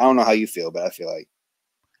feel like. I don't know how you feel, but I feel like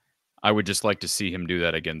I would just like to see him do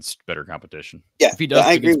that against better competition. Yeah, if he does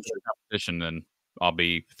I agree against better competition, then I'll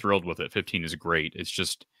be thrilled with it. 15 is great. It's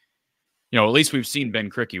just, at least we've seen Ben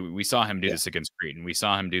Cricky. We saw him do this against Creighton. We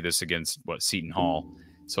saw him do this against Seton Hall.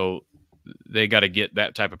 So they got to get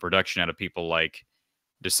that type of production out of people like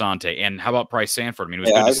DeSante. And how about Price Sanford? I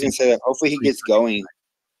mean, I was going to say that. Hopefully he gets going.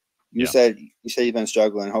 You said you've been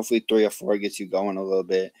struggling. Hopefully 3 or 4 gets you going a little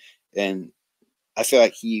bit. And I feel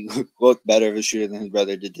like he looked better of a shooter than his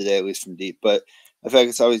brother did today, at least from deep. But I feel like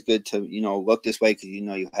it's always good to look this way because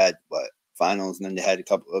you had finals and then they had a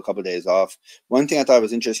couple of days off. One thing I thought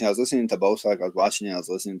was interesting, I was listening to both. Like I was watching it, I was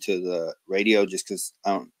listening to the radio just because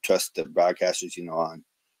I don't trust the broadcasters, on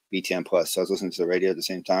BTN Plus. So I was listening to the radio at the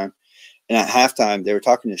same time. And at halftime, they were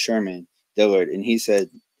talking to Sherman Dillard, and he said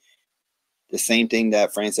the same thing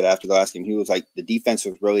that Fran said after the last game. He was like, the defense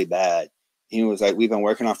was really bad. He was like, we've been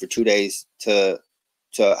working on for 2 days to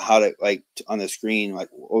how to on the screen, like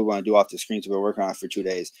what we want to do off the screen. So we're working on it for 2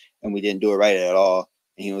 days, and we didn't do it right at all.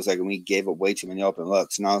 And he was like, and we gave up way too many open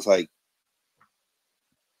looks. And I was like,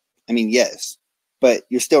 I mean, yes, but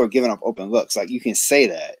you're still giving up open looks. Like, you can say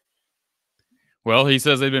that. Well, he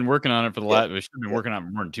says they've been working on it for the last. They should have been working on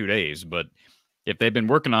it more than 2 days. But if they've been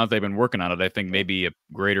working on it, they've been working on it. I think maybe a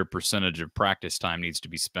greater percentage of practice time needs to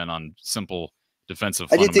be spent on simple defensive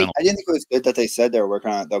fundamentals. I didn't think it was good that they said they were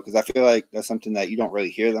working on it, though, because I feel like that's something that you don't really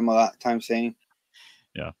hear them a lot of times saying.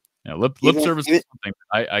 Yeah. Lip service is something.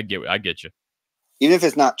 I get you. Even if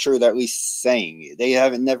it's not true, they're at least saying it. They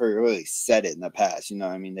haven't never really said it in the past. You know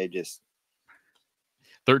what I mean? They just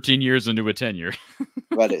 13 years into a tenure.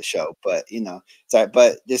 Let it show. But, sorry.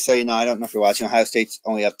 But just so you know, I don't know if you're watching, Ohio State's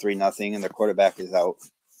only up 3-0, and their quarterback is out.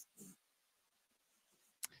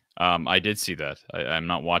 I did see that. I'm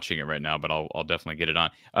not watching it right now, but I'll definitely get it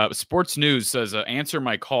on. Sports News says, answer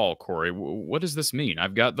my call, Corey. What does this mean?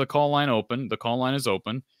 I've got the call line open. The call line is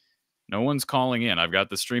open. No one's calling in. I've got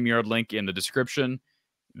the StreamYard link in the description.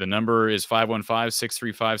 The number is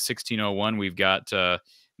 515-635-1601. We've got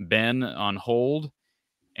Ben on hold,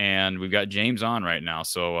 and we've got James on right now.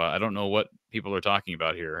 So I don't know what people are talking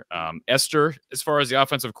about here. Esther, as far as the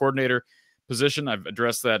offensive coordinator position, I've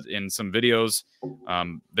addressed that in some videos.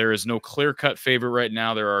 There is no clear-cut favorite right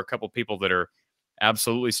now. There are a couple people that are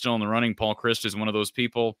absolutely still in the running. Paul Christ is one of those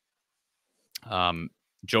people.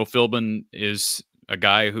 Joe Philbin is a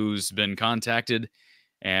guy who's been contacted,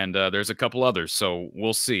 and there's a couple others. So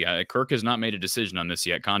we'll see. Kirk has not made a decision on this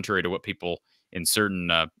yet, contrary to what people in certain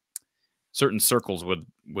circles would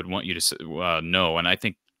want you to know. And I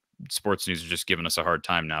think Sports News is just giving us a hard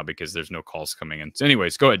time now because there's no calls coming in. So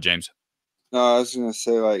anyways, go ahead, James. No, I was going to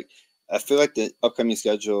say, I feel like the upcoming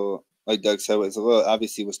schedule, like Doug said, was a little,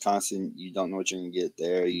 obviously Wisconsin, you don't know what you're going to get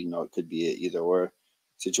there. It could be an either or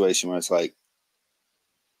situation where it's like,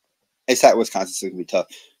 it's at Wisconsin, so it can be tough.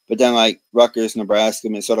 But then Rutgers, Nebraska,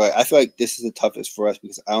 Minnesota, I feel like this is the toughest for us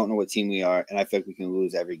because I don't know what team we are, and I feel like we can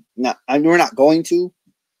lose every. We're not going to,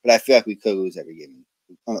 but I feel like we could lose every game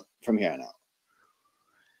from here on out.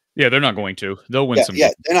 Yeah, they're not going to. They'll win some. Yeah,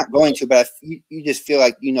 they're not going to, but you just feel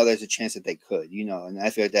like there's a chance that they could, and I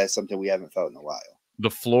feel like that's something we haven't felt in a while. The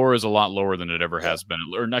floor is a lot lower than it ever has been,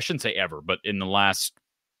 or I shouldn't say ever, but in the last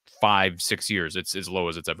 5-6 years, it's as low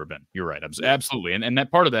as it's ever been. You're right, absolutely, and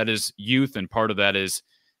that part of that is youth, and part of that is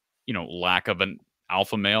lack of an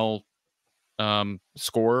alpha male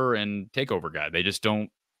scorer and takeover guy. They just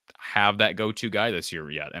don't have that go-to guy this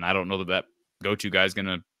year yet, and I don't know that go-to guy is going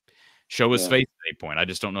to show his face at any point. I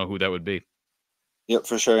just don't know who that would be. Yep,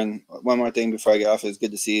 for sure. And one more thing before I get off, it's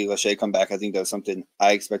good to see Lachey come back. I think that was something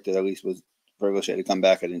I expected at least was for Lachey to come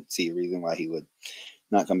back. I didn't see a reason why he would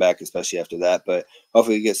not come back, especially after that. But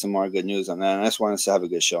hopefully we get some more good news on that. And I just want us to have a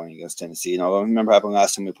good showing against Tennessee. I remember happened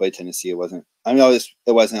last time we played Tennessee. I know it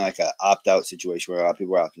wasn't like an opt-out situation where a lot of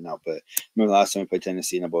people were opting out, but remember the last time we played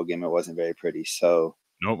Tennessee in a bowl game, it wasn't very pretty. So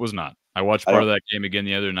no, it was not. I watched part of that game again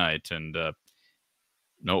the other night, and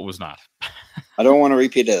no, it was not. I don't want to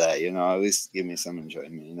repeat of that, at least give me some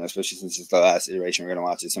enjoyment, especially since it's the last iteration we're going to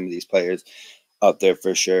watch some of these players up there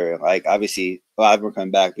for sure. Like, obviously, a lot of them are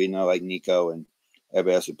coming back, but, like Nico and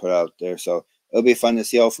everybody else we put out there. So it'll be fun to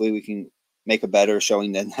see. Hopefully we can make a better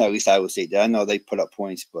showing than at least Iowa State did. I know they put up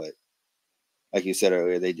points, but like you said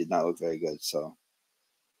earlier, they did not look very good. So,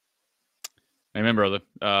 amen, brother.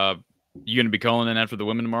 You going to be calling in after the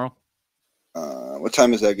women tomorrow? What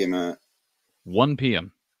time is that game at? 1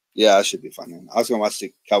 p.m. Yeah, that should be fun. Man. I was going to watch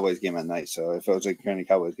the Cowboys game at night, so if it was a current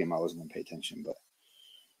Cowboys game, I wasn't going to pay attention. But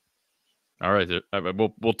all right,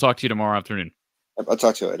 we'll talk to you tomorrow afternoon. I'll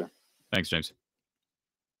talk to you later. Thanks, James.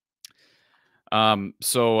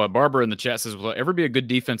 So Barbara in the chat says, will ever be a good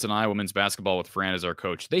defense in Iowa men's basketball with Fran as our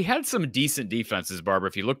coach? They had some decent defenses, Barbara.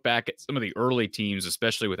 If you look back at some of the early teams,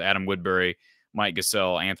 especially with Adam Woodbury, Mike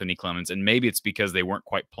Gasell, Anthony Clemens, and maybe it's because they weren't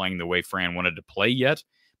quite playing the way Fran wanted to play yet,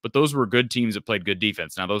 but those were good teams that played good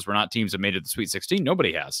defense. Now, those were not teams that made it to the Sweet 16.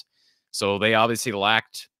 Nobody has. So they obviously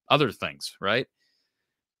lacked other things, right?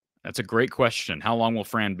 That's a great question. How long will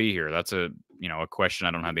Fran be here? That's a question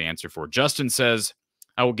I don't have the answer for. Justin says,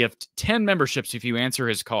 I will gift 10 memberships if you answer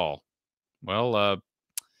his call. Well,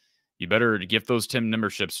 you better gift those 10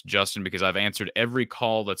 memberships, Justin, because I've answered every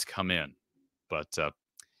call that's come in. But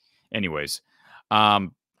anyways,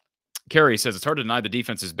 Carrie says, it's hard to deny the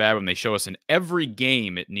defense is bad when they show us in every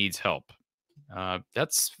game it needs help.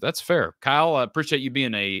 That's fair. Kyle, I appreciate you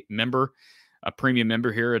being a member, a premium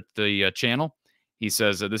member here at the channel. He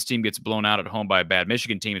says this team gets blown out at home by a bad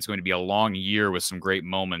Michigan team. It's going to be a long year with some great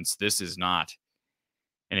moments. This is not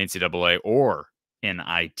an NCAA or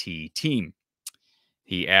NIT team.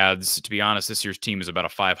 He adds, to be honest, this year's team is about a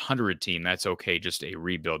 500 team. That's okay, just a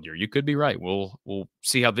rebuild year. You could be right. We'll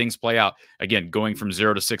see how things play out. Again, going from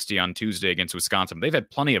 0 to 60 on Tuesday against Wisconsin. They've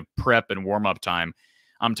had plenty of prep and warm-up time.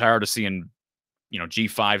 I'm tired of seeing,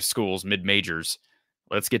 G5 schools, mid-majors.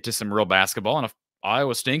 Let's get to some real basketball. And if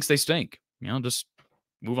Iowa stinks, they stink. Just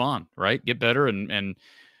move on, right? Get better. And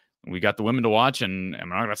we got the women to watch, and I'm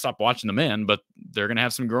not going to stop watching the men, but they're going to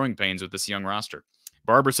have some growing pains with this young roster.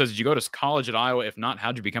 Barbara says, did you go to college at Iowa? If not,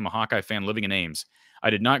 how'd you become a Hawkeye fan living in Ames? I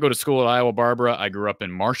did not go to school at Iowa, Barbara. I grew up in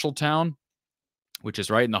Marshalltown, which is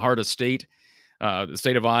right in the heart of the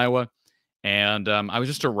state of Iowa. And I was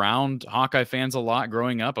just around Hawkeye fans a lot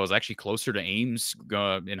growing up. I was actually closer to Ames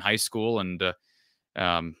in high school and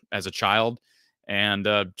as a child, and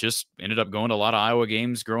just ended up going to a lot of Iowa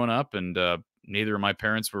games growing up. And neither of my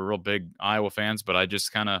parents were real big Iowa fans, but I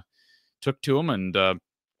just kind of took to them and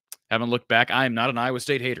haven't looked back. I am not an Iowa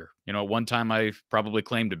State hater. At one time I probably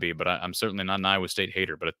claimed to be, but I'm certainly not an Iowa State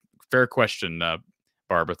hater. But a fair question,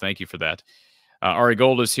 Barbara. Thank you for that. Ari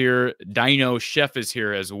Gold is here. Dino Chef is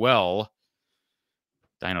here as well.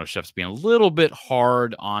 Dino Chef's being a little bit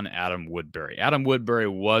hard on Adam Woodbury. Adam Woodbury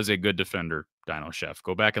was a good defender, Dino Chef.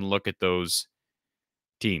 Go back and look at those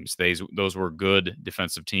teams. Those were good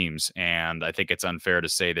defensive teams, and I think it's unfair to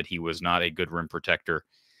say that he was not a good rim protector.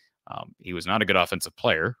 He was not a good offensive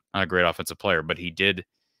player, not a great offensive player, but he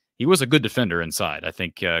was a good defender inside. I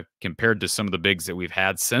think compared to some of the bigs that we've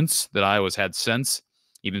had since, that Iowa's had since,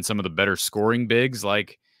 even some of the better scoring bigs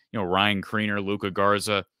like Ryan Kriener, Luka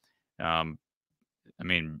Garza.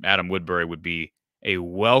 Adam Woodbury would be a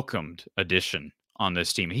welcomed addition on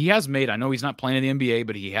this team. He has made, I know he's not playing in the NBA,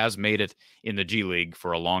 but he has made it in the G League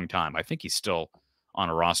for a long time. I think he's still on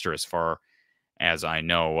a roster as far as I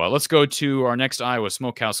know. Let's go to our next Iowa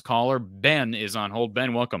Smokehouse caller. Ben is on hold.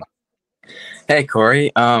 Ben, welcome. Hey,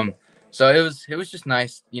 Cory. So it was just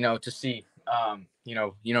nice, to see,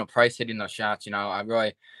 Price hitting those shots. I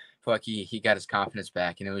really feel like he got his confidence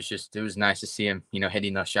back, and it was nice to see him,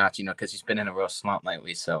 hitting those shots, because he's been in a real slump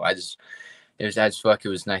lately. So I just feel like it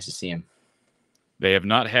was nice to see him. They have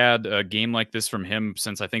not had a game like this from him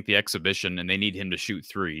since, I think, the exhibition, and they need him to shoot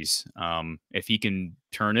threes. If he can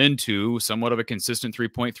turn into somewhat of a consistent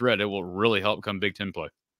three-point threat, it will really help come Big Ten play.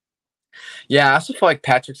 Yeah, I also feel like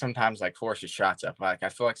Patrick sometimes forces shots up. I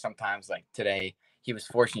feel like sometimes today he was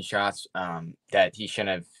forcing shots that he shouldn't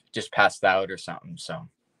have just passed out or something. So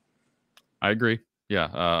I agree. Yeah,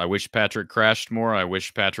 I wish Patrick crashed more. I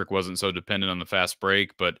wish Patrick wasn't so dependent on the fast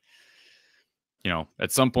break, but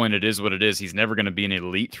at some point it is what it is. He's never going to be an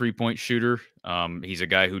elite 3-point shooter. He's a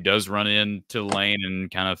guy who does run into the lane and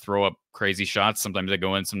kind of throw up crazy shots. Sometimes they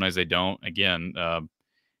go in, sometimes they don't. Again,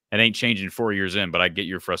 it ain't changing 4 years in, but I get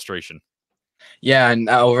your frustration. Yeah, and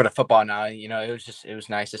over to football now, it was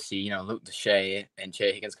nice to see, Luke Deshae and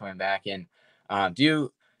Jay Higgins coming back. And do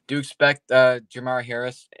you expect Jamari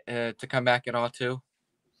Harris to come back at all too?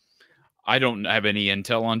 I don't have any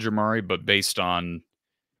intel on Jamari, but based on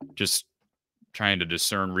just trying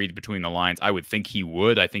to read between the lines, I would think he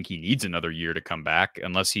would. I think he needs another year to come back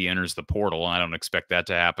unless he enters the portal, and I don't expect that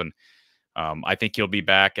to happen. I think he'll be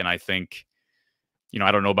back, and I think,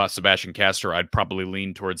 I don't know about Sebastian Castor. I'd probably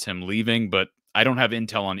lean towards him leaving, but I don't have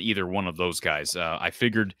intel on either one of those guys. I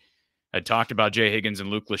figured I'd talked about Jay Higgins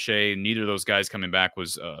and Luke Lachey. Neither of those guys coming back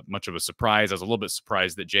was much of a surprise. I was a little bit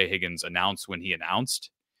surprised that Jay Higgins announced when he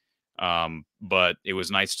announced. But it was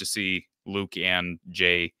nice to see Luke and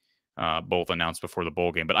Jay both announced before the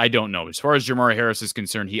bowl game. But I don't know. As far as Jamari Harris is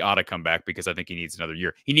concerned, he ought to come back because I think he needs another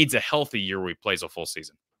year. He needs a healthy year where he plays a full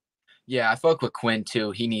season. Yeah, I feel like with Quinn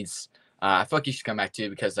too, he needs I feel like he should come back too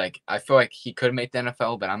because I feel like he could make the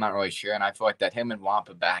NFL, but I'm not really sure. And I feel like that him and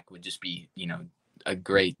Wampa back would just be, a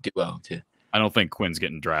great duo too. I don't think Quinn's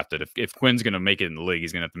getting drafted. If Quinn's going to make it in the league,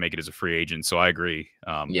 he's going to have to make it as a free agent. So I agree.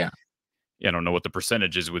 Yeah. I don't know what the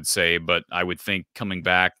percentages would say, but I would think coming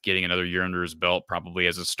back, getting another year under his belt, probably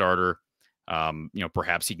as a starter,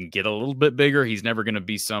 perhaps he can get a little bit bigger. He's never going to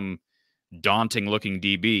be some daunting looking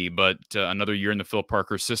DB, but another year in the Phil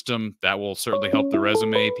Parker system, that will certainly help the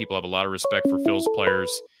resume. People have a lot of respect for Phil's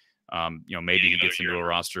players. Maybe he gets into a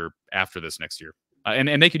roster after this next year.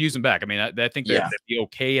 And they could use him back. I mean, I think they'd be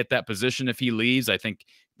okay at that position if he leaves. I think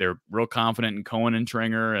they're real confident in Cohen and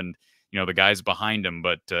Tringer and, the guys behind him,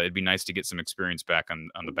 but it'd be nice to get some experience back on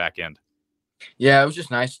the back end. Yeah, it was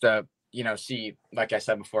just nice to, see, like I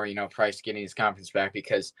said before, Price getting his confidence back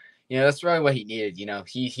because, that's really what he needed.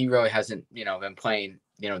 He really hasn't, been playing,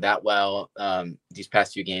 that well these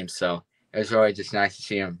past few games. So it was really just nice to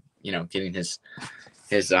see him, getting his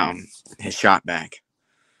shot back.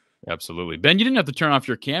 Absolutely. Ben, you didn't have to turn off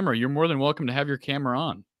your camera. You're more than welcome to have your camera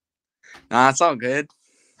on. Nah, it's all good.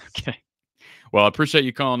 Okay. Well, I appreciate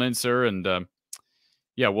you calling in, sir. And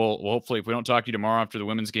we'll hopefully, if we don't talk to you tomorrow after the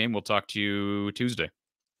women's game, we'll talk to you Tuesday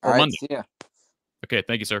or Monday. See ya. Okay.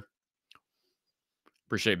 Thank you, sir.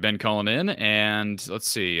 Appreciate Ben calling in. And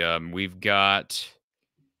let's see. We've got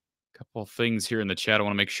a couple of things here in the chat I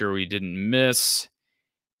want to make sure we didn't miss.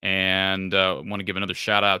 And I want to give another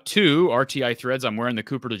shout out to RTI Threads. I'm wearing the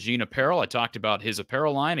Cooper DeJean apparel. I talked about his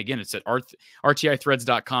apparel line. Again, it's at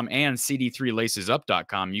rtithreads.com and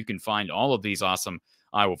cd3lacesup.com. You can find all of these awesome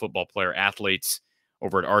Iowa football player athletes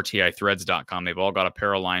over at rtithreads.com. They've all got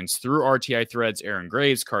apparel lines through RTI Threads. Aaron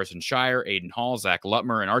Graves, Carson Shire, Aiden Hall, Zach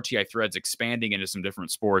Lutmer, and RTI Threads expanding into some different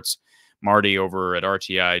sports. Marty over at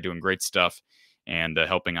RTI doing great stuff and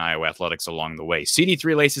helping Iowa athletics along the way.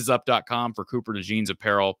 cd3lacesup.com for Cooper DeJean's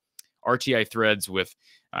apparel. RTI Threads with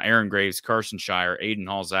Aaron Graves, Carson Shire, Aiden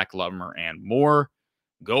Hall, Zach Lutmer, and more.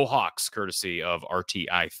 Go Hawks, courtesy of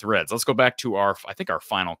RTI Threads. Let's go back to our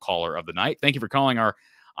final caller of the night. Thank you for calling our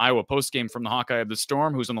Iowa postgame from the Hawkeye of the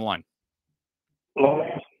Storm. Who's on the line?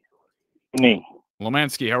 Me.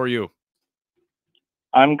 Lomansky, how are you?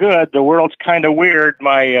 I'm good. The world's kind of weird.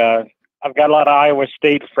 I've got a lot of Iowa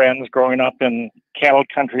State friends growing up in cattle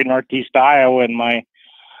country, Northeast Iowa, and my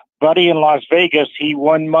buddy in Las Vegas, he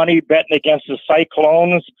won money betting against the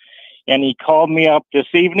Cyclones, and he called me up this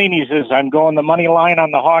evening. He says, I'm going the money line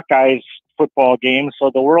on the Hawkeyes football game,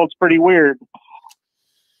 so the world's pretty weird.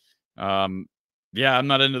 Yeah, I'm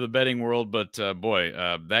not into the betting world, but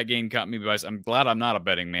that game caught me by. I'm glad I'm not a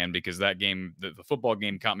betting man because that game, the football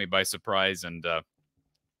game, caught me by surprise, and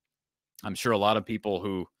I'm sure a lot of people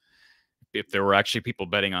who, if there were actually people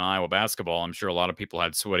betting on Iowa basketball, I'm sure a lot of people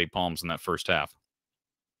had sweaty palms in that first half.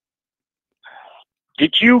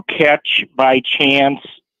 Did you catch by chance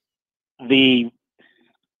it's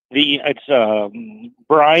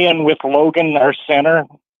Brian with Logan, our center?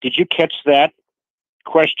 Did you catch that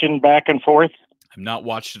question back and forth? I've not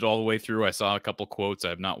watched it all the way through. I saw a couple quotes. I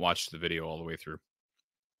have not watched the video all the way through.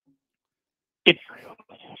 It's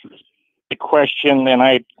the question,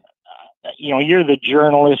 and you're the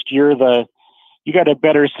journalist. You got a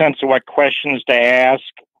better sense of what questions to ask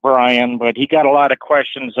Brian, but he got a lot of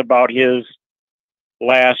questions about his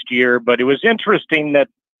last year. But it was interesting that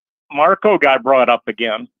Marco got brought up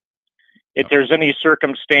again. If there's any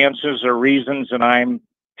circumstances or reasons, and I'm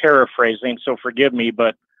paraphrasing, so forgive me,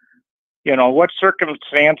 but what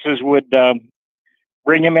circumstances would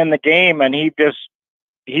bring him in the game? And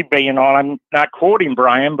I'm not quoting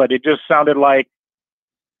Brian, but it just sounded like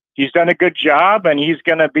he's done a good job, and he's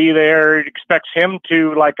going to be there. Expects him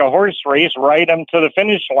to, like a horse race, ride him to the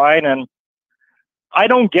finish line. And I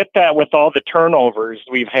don't get that with all the turnovers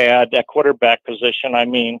we've had at quarterback position. I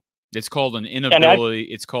mean, it's called an inability.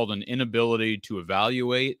 It's called an inability to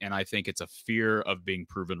evaluate, and I think it's a fear of being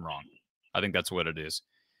proven wrong. I think that's what it is.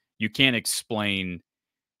 You can't explain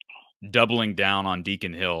doubling down on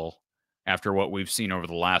Deacon Hill after what we've seen over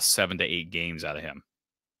the last 7 to 8 games out of him.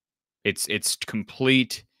 It's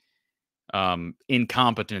complete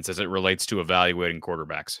incompetence as it relates to evaluating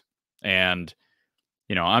quarterbacks. And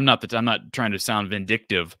I'm not trying to sound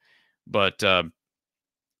vindictive, but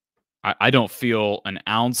I don't feel an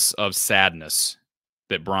ounce of sadness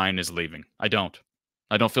that Brian is leaving. I don't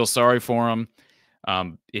feel sorry for him.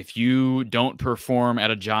 If you don't perform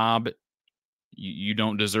at a job, you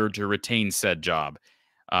don't deserve to retain said job.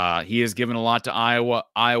 He has given a lot to Iowa.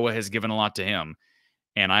 Iowa has given a lot to him.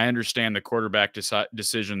 And I understand the quarterback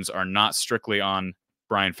decisions are not strictly on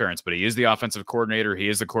Brian Ferentz, but he is the offensive coordinator. He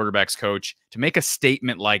is the quarterback's coach. To make a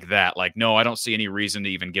statement like that, like, no, I don't see any reason to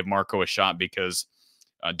even give Marco a shot because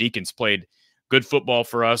Deacon's played good football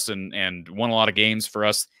for us and won a lot of games for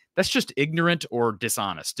us. That's just ignorant or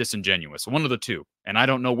dishonest, disingenuous, one of the two. And I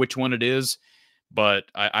don't know which one it is, but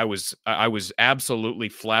I was absolutely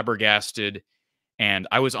flabbergasted. And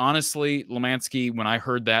I was honestly, Lemansky, when I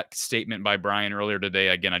heard that statement by Brian earlier today,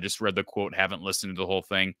 again, I just read the quote, haven't listened to the whole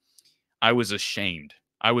thing. I was ashamed.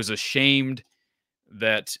 I was ashamed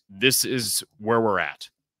that this is where we're at,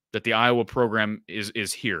 that the Iowa program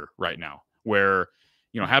is here right now, where,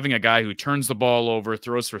 having a guy who turns the ball over,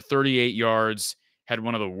 throws for 38 yards, had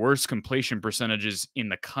one of the worst completion percentages in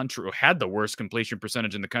the country, or had the worst completion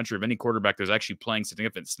percentage in the country of any quarterback that's actually playing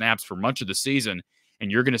significant snaps for much of the season. And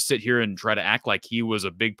you're going to sit here and try to act like he was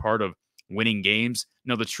a big part of winning games.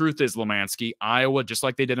 No, the truth is, Lemansky, Iowa, just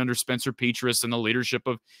like they did under Spencer Petras and the leadership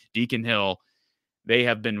of Deacon Hill, they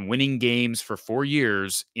have been winning games for 4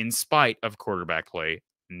 years in spite of quarterback play,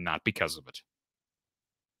 not because of it.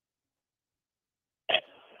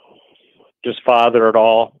 Just father it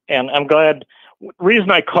all. And I'm glad. Reason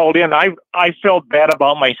I called in, I felt bad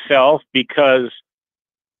about myself because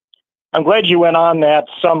I'm glad you went on that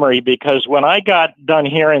summary, because when I got done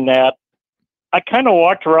hearing that, I kind of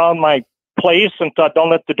walked around my place and thought, don't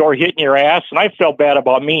let the door hit in your ass. And I felt bad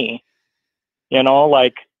about me,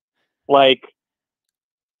 like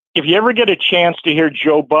if you ever get a chance to hear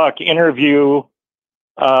Joe Buck interview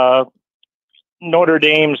Notre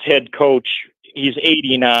Dame's head coach, he's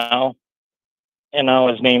 80 now, and now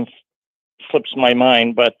his name slips my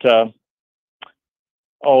mind, but the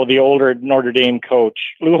older Notre Dame coach,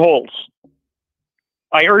 Lou Holtz.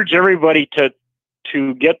 I urge everybody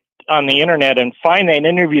to get on the internet and find that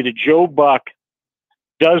interview that Joe Buck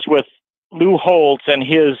does with Lou Holtz and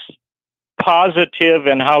his positive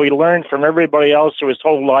and how he learned from everybody else through his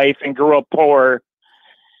whole life and grew up poor.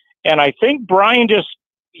 And I think Brian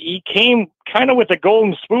he came kind of with a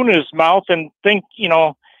golden spoon in his mouth and think,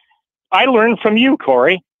 I learned from you,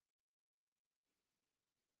 Cory.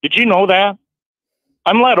 Did you know that?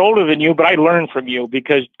 I'm a lot older than you, but I learned from you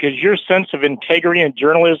because your sense of integrity and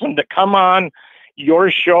journalism, to come on your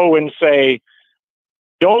show and say,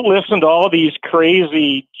 don't listen to all these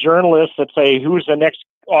crazy journalists that say who's the next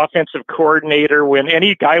offensive coordinator, when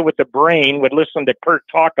any guy with a brain would listen to Kirk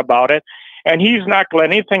talk about it. And he's not going to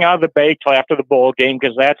let anything out of the bag till after the bowl game,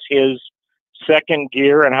 because that's his second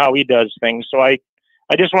gear and how he does things. So I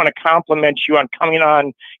just want to compliment you on coming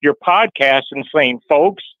on your podcast and saying,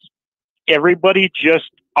 folks, everybody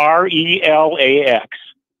just RELAX.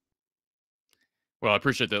 Well, I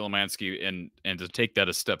appreciate that, Lemansky, and to take that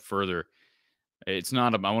a step further, it's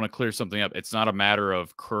not. I want to clear something up. It's not a matter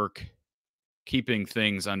of Kirk keeping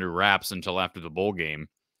things under wraps until after the bowl game.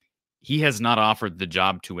 He has not offered the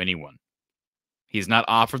job to anyone. He's not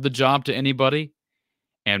offered the job to anybody,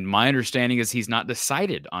 and my understanding is he's not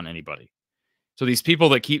decided on anybody. So these people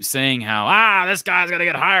that keep saying how this guy's gonna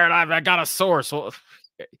get hired, I got a source. Well,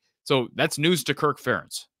 so that's news to Kirk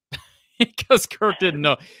Ferentz because Kirk didn't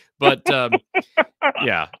know. But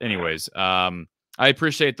yeah, anyways, I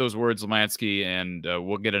appreciate those words, Lemansky, and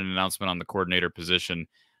we'll get an announcement on the coordinator position.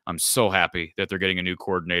 I'm so happy that they're getting a new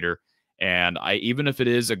coordinator. And even if it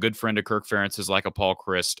is a good friend of Kirk Ferentz's, like a Paul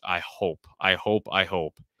Chryst, I hope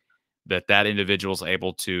that individual is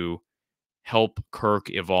able to help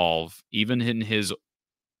Kirk evolve, even in his,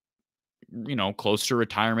 close to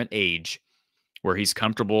retirement age, where he's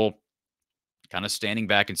comfortable kind of standing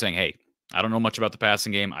back and saying, hey, I don't know much about the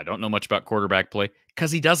passing game. I don't know much about quarterback play,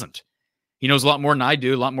 because he doesn't. He knows a lot more than I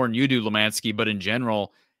do, a lot more than you do, Lemansky. But in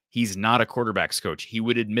general, He's not a quarterback's coach. He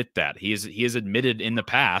would admit that. He has admitted in the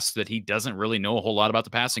past that he doesn't really know a whole lot about the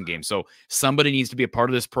passing game. So somebody needs to be a part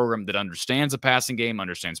of this program that understands the passing game,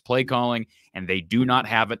 understands play calling, and they do not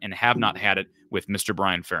have it and have not had it with Mr.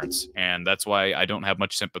 Brian Ferentz. And that's why I don't have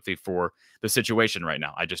much sympathy for the situation right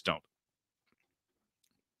now. I just don't.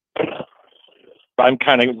 I'm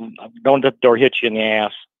kind of, don't let the door hit you in the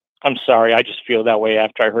ass. I'm sorry. I just feel that way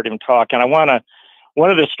after I heard him talk. And one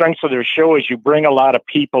of the strengths of their show is you bring a lot of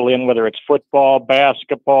people in, whether it's football,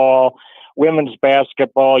 basketball, women's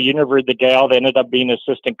basketball. You interviewed the gal that ended up being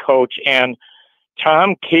assistant coach. And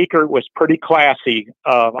Tom Kakert was pretty classy.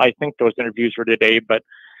 I think those interviews were today, but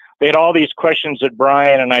they had all these questions at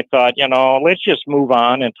Brian. And I thought, let's just move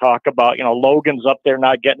on and talk about, Logan's up there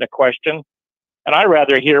not getting a question. And I'd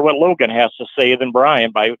rather hear what Logan has to say than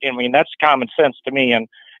Brian. That's common sense to me. And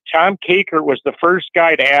Tom Kakert was the first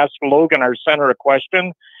guy to ask Logan, our center, a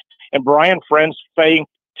question, and Brian Ferentz thanked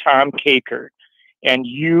Tom Kakert. And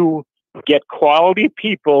you get quality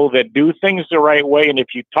people that do things the right way. And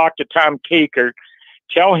if you talk to Tom Kakert,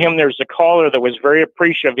 tell him there's a caller that was very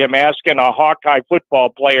appreciative of him asking a Hawkeye football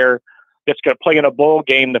player that's going to play in a bowl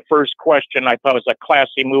game the first question. I thought was a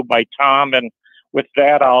classy move by Tom. And with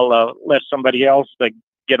that, I'll let somebody else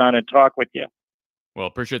get on and talk with you. Well,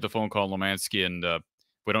 appreciate the phone call, Lomansky, and if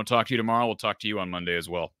we don't talk to you tomorrow, we'll talk to you on Monday as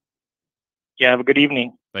well. Yeah, have a good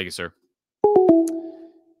evening. Thank you, sir.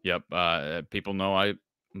 Yep. People know I'm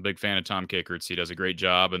a big fan of Tom Kakert. He does a great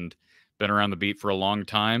job and been around the beat for a long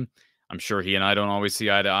time. I'm sure he and I don't always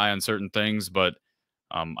see eye to eye on certain things, but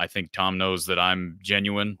I think Tom knows that I'm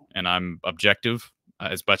genuine and I'm objective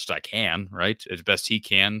as best I can, right? As best he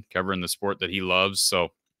can, covering the sport that he loves. So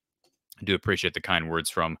I do appreciate the kind words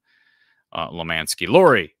from Lomansky.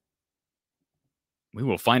 Lori, we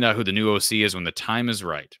will find out who the new OC is when the time is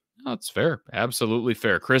right. Oh, that's fair. Absolutely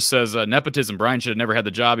fair. Chris says, nepotism. Brian should have never had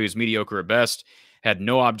the job. He was mediocre at best. Had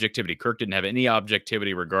no objectivity. Kirk didn't have any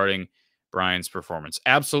objectivity regarding Brian's performance.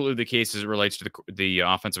 Absolutely the case as it relates to the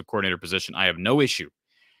offensive coordinator position. I have no issue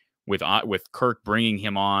with Kirk bringing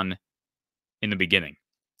him on in the beginning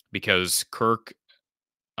because Kirk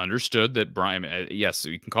understood that Brian, yes,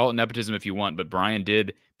 you can call it nepotism if you want, but Brian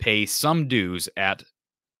did pay some dues at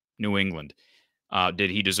New England.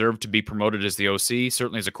 Did he deserve to be promoted as the OC?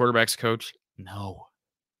 Certainly as a quarterback's coach? No.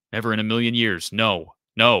 Never in a million years. No.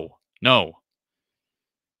 But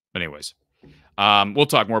anyways, we'll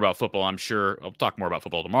talk more about football, I'm sure. I'll talk more about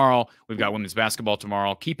football tomorrow. We've got women's basketball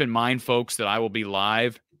tomorrow. Keep in mind, folks, that I will be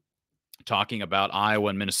live talking about Iowa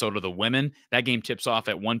and Minnesota, the women. That game tips off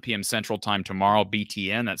at 1 p.m. Central Time tomorrow,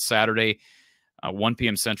 BTN. That's Saturday. 1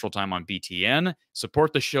 p.m. Central Time on BTN.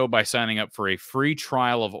 Support the show by signing up for a free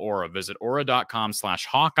trial of Aura. Visit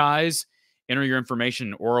aura.com/Hawkeyes. Enter your information,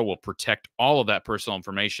 and Aura will protect all of that personal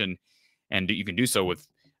information. And you can do so with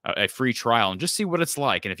a free trial and just see what it's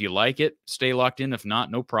like. And if you like it, stay locked in. If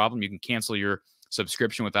not, no problem. You can cancel your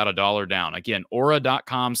subscription without $1 down. Again,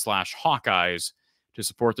 aura.com/Hawkeyes to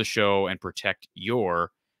support the show and protect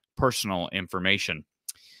your personal information.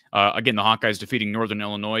 Again, the Hawkeyes defeating Northern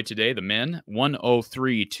Illinois today. The men,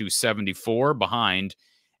 103-74, behind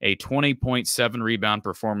a 20.7 rebound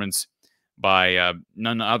performance by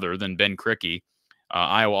none other than Ben Krikke.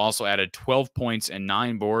 Iowa also added 12 points and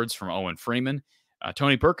 9 boards from Owen Freeman.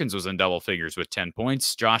 Tony Perkins was in double figures with 10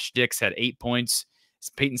 points. Josh Dix had 8 points.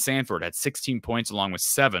 Peyton Sanford had 16 points along with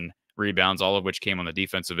 7 rebounds, all of which came on the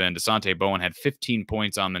defensive end. Desante Bowen had 15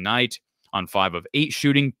 points on the night on 5 of 8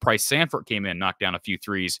 shooting. Price Sanford came in, knocked down a few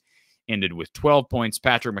threes, ended with 12 points.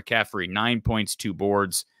 Patrick McCaffrey, 9 points, 2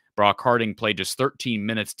 boards. Brock Harding played just 13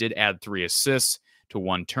 minutes, did add 3 assists to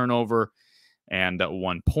 1 turnover and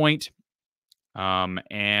 1 point.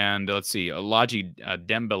 And let's see, Alaji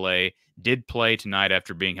Dembele did play tonight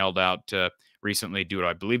after being held out recently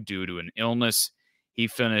due to an illness. He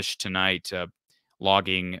finished tonight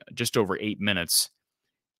logging just over 8 minutes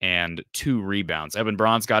and 2 rebounds. Evan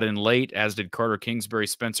Bronze got in late, as did Carter Kingsbury,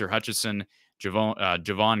 Spencer Hutchison,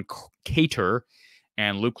 Javon Cater,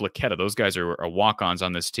 and Luke Laquetta. Those guys are walk-ons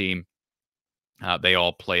on this team. They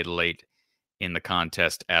all played late in the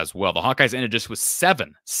contest as well. The Hawkeyes ended just with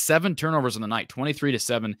 7 turnovers on the night,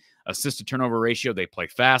 23-7 assisted turnover ratio. They play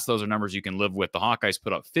fast. Those are numbers you can live with. The Hawkeyes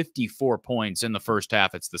put up 54 points in the first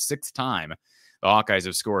half. It's the 6th time the Hawkeyes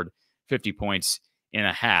have scored 50 points in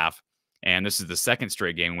a half. And this is the 2nd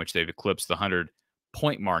straight game in which they've eclipsed the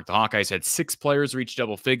 100-point mark. The Hawkeyes had 6 players reach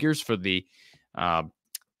double figures for the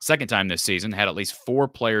 2nd time this season, had at least 4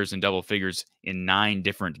 players in double figures in 10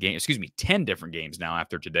 different games now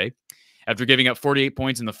after today. After giving up 48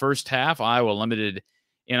 points in the first half, Iowa limited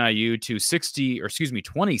NIU to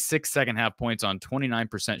 26 second half points on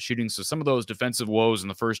 29% shooting. So some of those defensive woes in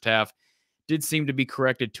the first half did seem to be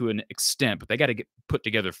corrected to an extent, but they got to put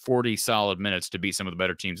together 40 solid minutes to beat some of the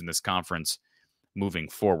better teams in this conference moving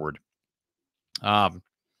forward.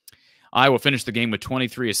 Iowa finished the game with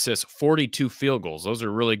 23 assists, 42 field goals. Those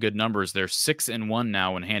are really good numbers. They're 6-1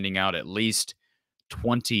 now in handing out at least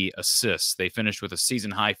 20 assists. They finished with a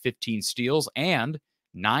season-high 15 steals and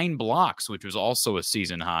 9 blocks, which was also a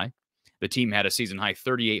season high. The team had a season-high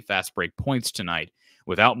 38 fast break points tonight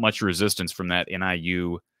without much resistance from that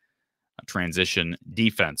NIU transition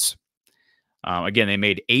defense. Again, they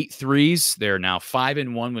made 8 threes. They're now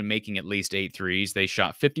 5-1 when making at least 8 threes. They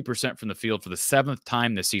shot 50% from the field for the 7th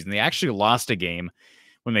time this season. They actually lost a game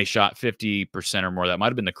when they shot 50% or more. That might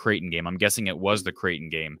have been the Creighton game. I'm guessing it was the Creighton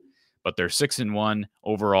game. But they're 6-1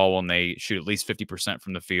 overall when they shoot at least 50%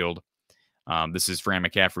 from the field. This is Fran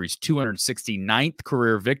McCaffery's 269th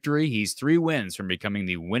career victory. He's 3 wins from becoming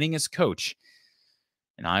the winningest coach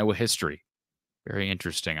in Iowa history. Very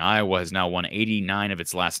interesting. Iowa has now won 89 of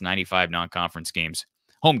its last 95 non-conference games,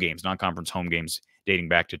 non-conference home games, dating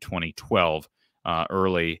back to 2012,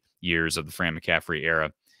 early years of the Fran McCaffery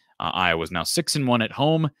era. Iowa is now 6-1 at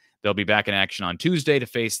home. They'll be back in action on Tuesday to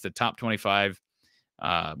face the top 25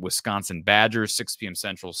 Wisconsin Badgers, 6 p.m.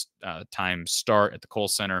 Central time start at the Kohl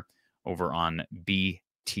Center over on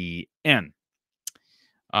BTN.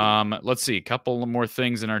 Let's see, a couple more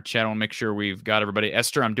things in our chat. I want to make sure we've got everybody.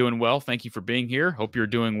 Esther, I'm doing well. Thank you for being here. Hope you're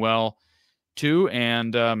doing well too.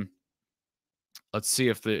 And let's see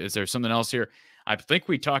if is there something else here. I think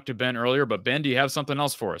we talked to Ben earlier, but Ben, do you have something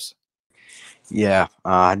else for us? Yeah,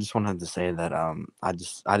 I just wanted to say that I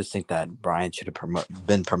just think that Brian should have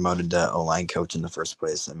been promoted to O-line coach in the first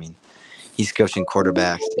place. I mean, he's coaching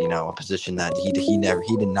quarterbacks, a position that he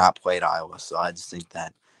did not play at Iowa. So I just think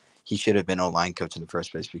that he should have been O-line coach in the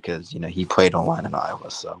first place because, he played O-line in Iowa.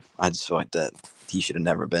 So I just feel like that he should have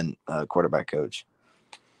never been a quarterback coach.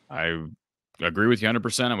 I agree with you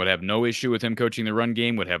 100%. I would have no issue with him coaching the run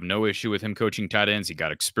game, would have no issue with him coaching tight ends. He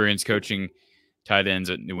got experience coaching tight ends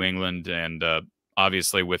at New England. And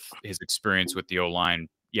obviously with his experience with the O-line,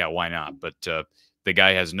 yeah, why not? But the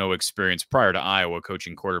guy has no experience prior to Iowa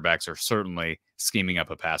coaching quarterbacks or certainly scheming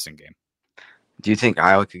up a passing game. Do you think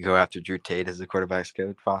Iowa could go after Drew Tate as the quarterback's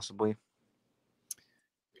coach, possibly?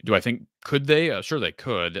 Do I think, could they? Sure, they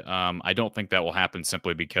could. I don't think that will happen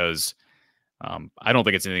simply because I don't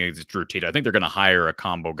think it's anything against Drew Tate. I think they're going to hire a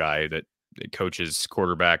combo guy that coaches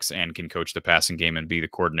quarterbacks and can coach the passing game and be the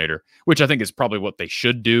coordinator, which I think is probably what they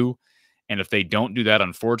should do. And if they don't do that,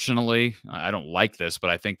 unfortunately, I don't like this, but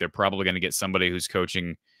I think they're probably going to get somebody who's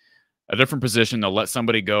coaching a different position. They'll let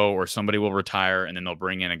somebody go or somebody will retire, and then they'll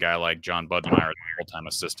bring in a guy like John Budmeyer as a full-time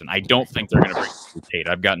assistant. I don't think they're going to bring Drew Tate.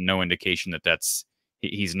 I've got no indication that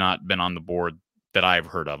he's not been on the board that I've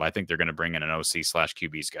heard of. I think they're going to bring in an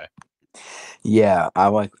OC/QB's guy. Yeah,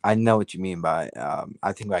 I know what you mean by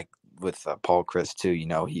I think like with Paul Chryst too.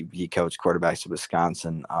 He coached quarterbacks at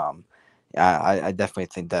Wisconsin. I definitely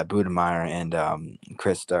think that Budmeyer and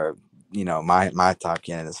Chryst are my top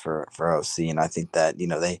candidates for OC, and I think that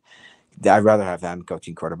I'd rather have them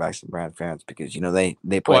coaching quarterbacks than Brad Ferentz because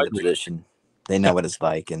they play the position, they know what it's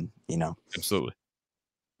like, and Absolutely.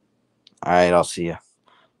 All right, I'll see you.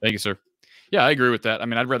 Thank you, sir. Yeah, I agree with that. I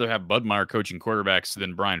mean, I'd rather have Budmeyer coaching quarterbacks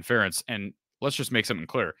than Brian Ferentz. And let's just make something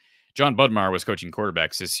clear. John Budmeyer was coaching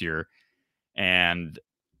quarterbacks this year, and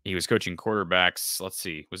he was coaching quarterbacks. Let's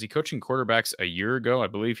see. Was he coaching quarterbacks a year ago? I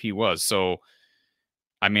believe he was. So,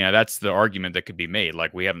 I mean, that's the argument that could be made.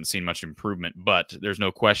 Like, we haven't seen much improvement, but there's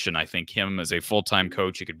no question. I think him as a full-time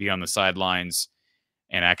coach, he could be on the sidelines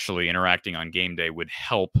and actually interacting on game day would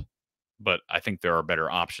help. But I think there are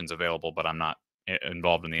better options available, but I'm not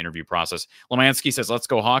involved in the interview process. Lemansky says, let's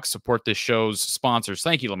go Hawks, support this show's sponsors.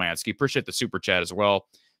 Thank you, Lemansky. Appreciate the super chat as well,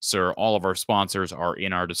 sir. All of our sponsors are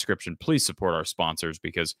in our description. Please support our sponsors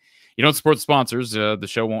because you don't support the sponsors, the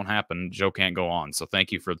show won't happen. The show can't go on. So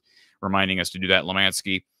thank you for reminding us to do that,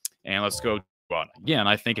 Lemansky. And let's go on again.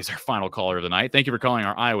 I think is our final caller of the night. Thank you for calling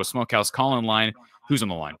our Iowa Smokehouse call-in line. Who's on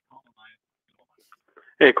the line?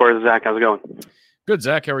 Hey, Cory, this is Zach. How's it going? Good,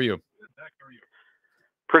 Zach. How are you?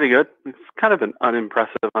 Pretty good. It's kind of an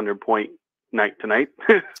unimpressive 100-point night tonight.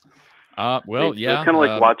 Well, yeah. It's kind of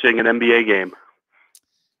like watching an NBA game.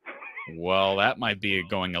 Well, that might be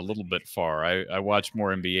going a little bit far. I watch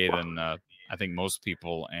more NBA than I think most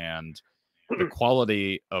people, and the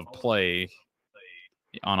quality of play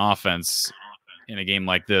on offense in a game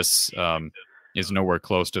like this is nowhere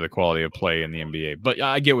close to the quality of play in the NBA. But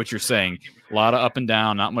I get what you're saying. A lot of up and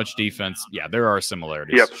down, not much defense. Yeah, there are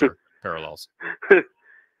similarities. Yep. Sure. Parallels.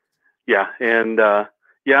 Yeah, and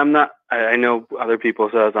Yeah, I'm not. I know other people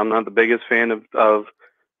says I'm not the biggest fan of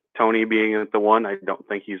Tony being at the one. I don't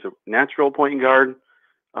think he's a natural point guard.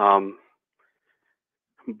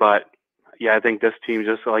 But yeah, I think this team,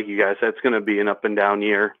 just like you guys said, it's going to be an up and down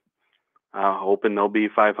year. Hoping they'll be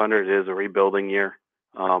 500. It is a rebuilding year.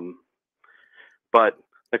 But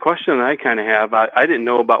the question that I kind of have, I didn't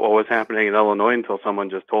know about what was happening in Illinois until someone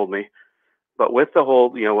just told me. But with the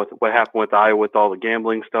whole, with what happened with Iowa, with all the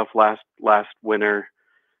gambling stuff last winter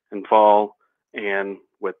and fall, and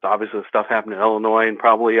with obviously the stuff happening in Illinois and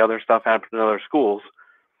probably other stuff happening in other schools,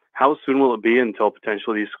 how soon will it be until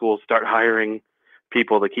potentially these schools start hiring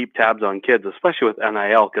people to keep tabs on kids, especially with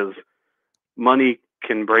NIL, because money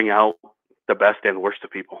can bring out the best and worst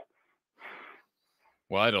of people?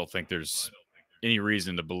 Well, I don't think there's any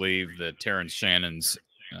reason to believe that Terrence Shannon's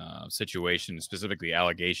situation, specifically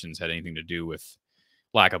allegations, had anything to do with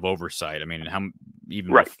lack of oversight. I mean,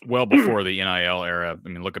 well before the NIL era. I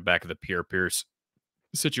mean, looking back at the Pierre Pierce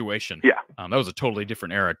situation. Yeah. That was a totally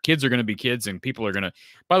different era. Kids are going to be kids, and people are going to,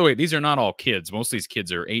 by the way, these are not all kids. Most of these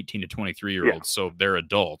kids are 18 to 23-year-olds, so they're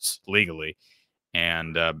adults legally,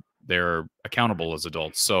 and they're accountable as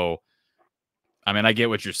adults. So, I mean, I get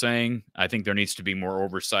what you're saying. I think there needs to be more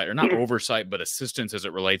oversight, or not oversight, but assistance as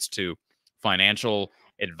it relates to financial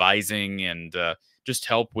advising and just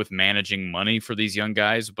help with managing money for these young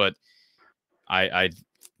guys. But I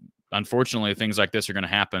unfortunately, things like this are going to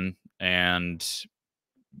happen, and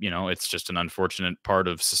it's just an unfortunate part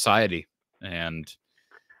of society. And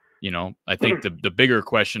I think the bigger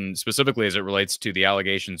question, specifically as it relates to the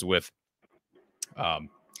allegations with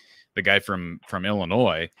the guy from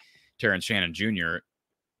Illinois, Terrence Shannon Jr.,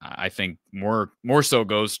 I think more so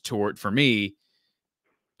goes toward, for me,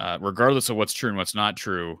 regardless of what's true and what's not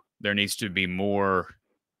true, there needs to be more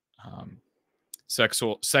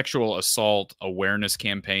sexual assault awareness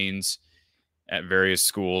campaigns at various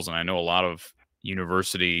schools. And I know a lot of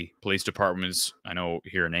university police departments, I know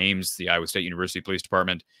here in Ames, the Iowa State University Police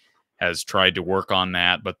Department has tried to work on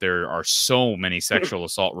that, but there are so many sexual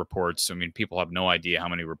assault reports. I mean, people have no idea how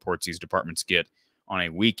many reports these departments get on a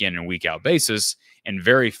week in and week out basis, and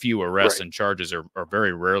very few arrests and charges are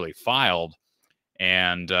very rarely filed.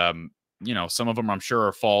 And, some of them I'm sure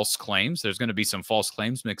are false claims. There's going to be some false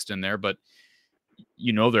claims mixed in there, but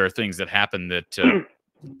there are things that happen that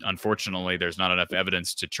unfortunately there's not enough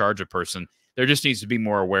evidence to charge a person. There just needs to be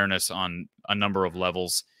more awareness on a number of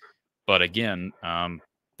levels. But again,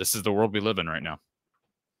 this is the world we live in right now.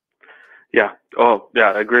 Yeah. Oh,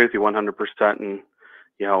 yeah. I agree with you 100%. And,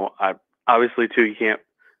 I obviously too, you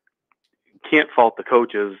can't fault the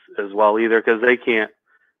coaches as well either, because they can't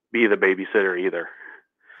be the babysitter either.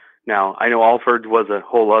 Now, I know Alford was a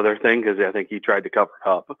whole other thing because I think he tried to cover it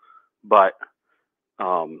up. But,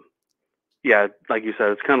 yeah, like you said,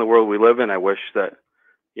 it's kind of the world we live in. I wish that,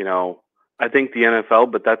 I think the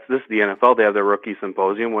NFL, but this is the NFL, they have their rookie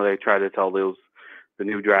symposium where they try to tell the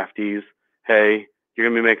new draftees, hey, you're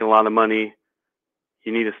going to be making a lot of money.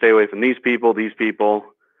 You need to stay away from these people,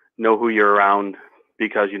 know who you're around,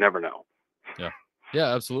 because you never know. Yeah,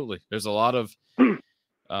 absolutely. There's a lot of,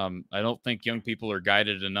 I don't think young people are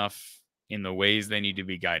guided enough in the ways they need to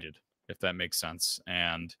be guided, if that makes sense.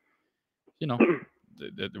 And,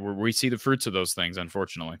 we see the fruits of those things,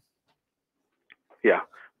 unfortunately. Yeah.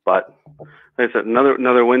 But like I said,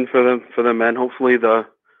 another win for the men. Hopefully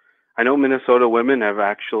I know Minnesota women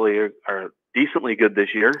are decently good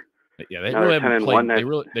this year. Yeah, they really haven't played.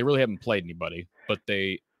 They really haven't played anybody, but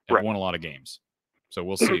they have won a lot of games. So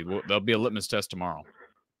we'll see. There'll be a litmus test tomorrow.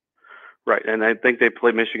 Right, and I think they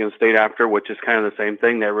played Michigan State after, which is kind of the same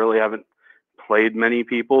thing. They really haven't played many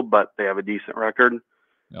people, but they have a decent record.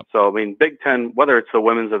 Yep. So I mean, Big Ten, whether it's the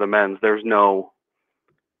women's or the men's, there's no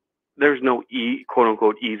quote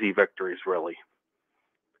unquote easy victories really,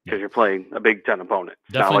 because you're playing a Big Ten opponent.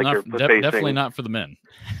 Definitely not for the men.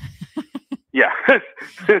 Yeah,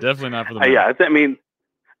 definitely not for the men. Yeah, I mean,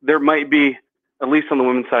 there might be, at least on the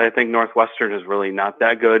women's side, I think Northwestern is really not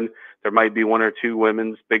that good. There might be one or two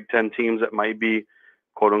women's Big Ten teams that might be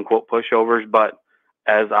quote unquote pushovers, but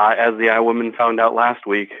as the Iowa women found out last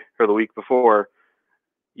week or the week before,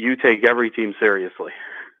 you take every team seriously,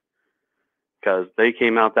 because they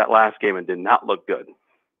came out that last game and did not look good.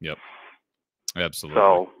 Yep, absolutely.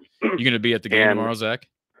 So you're going to be at the game tomorrow, Zach?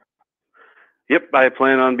 Yep, I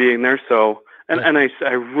plan on being there. So, and I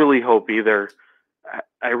really hope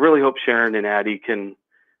Sharon and Addie can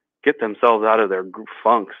get themselves out of their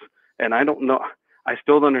funks. And I don't know, I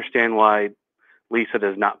still don't understand why Lisa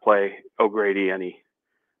does not play O'Grady any.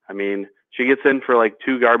 I mean, she gets in for like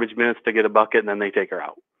 2 garbage minutes to get a bucket, and then they take her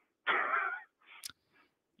out.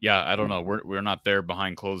 Yeah, I don't know. We're not there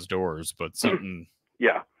behind closed doors, but something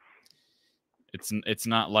Yeah. It's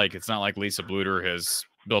not like Lisa Bluter has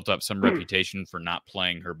built up some reputation for not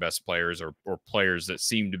playing her best players or players that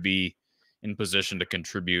seem to be in position to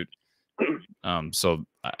contribute. So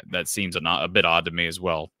that seems a bit odd to me as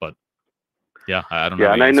well. But yeah, I don't know.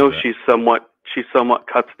 Yeah, and I know she somewhat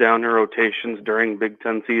cuts down her rotations during Big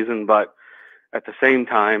Ten season, but at the same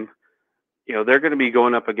time, you know, they're going to be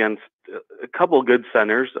going up against a couple good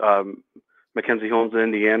centers, Mackenzie Holmes in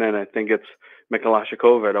Indiana, and I think it's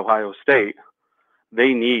Mikolashikova at Ohio State.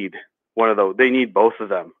 They need one of those. They need both of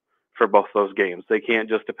them for both those games. They can't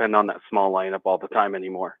just depend on that small lineup all the time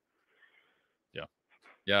anymore.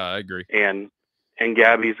 Yeah, I agree. And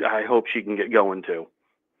Gabby's, I hope she can get going too.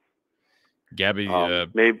 Gabby,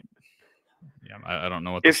 maybe. Yeah, I don't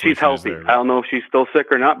know what if she's healthy. I don't know if she's still sick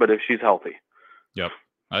or not, but if she's healthy. Yep,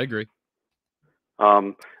 I agree.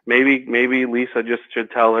 Maybe Lisa just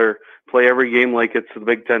should tell her play every game like it's the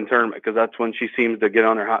Big Ten tournament, because that's when she seems to get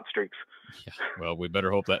on her hot streaks. Yeah, well, we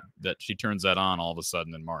better hope that she turns that on all of a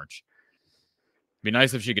sudden in March. It'd be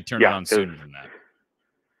nice if she could turn it on sooner than that.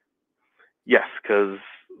 Yes, because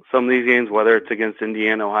some of these games, whether it's against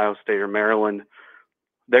Indiana, Ohio State, or Maryland,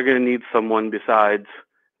 they're going to need someone besides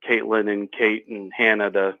Caitlin and Kate and Hannah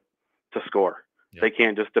to score. Yep. They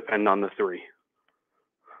can't just depend on the three.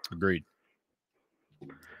 Agreed.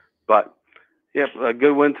 But, yeah, a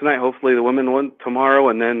good win tonight. Hopefully the women win tomorrow,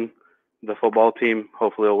 and then the football team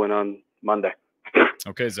hopefully will win on Monday.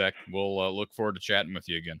 Okay, Zach. We'll look forward to chatting with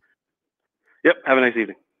you again. Yep. Have a nice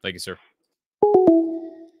evening. Thank you, sir.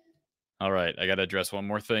 All right. I got to address one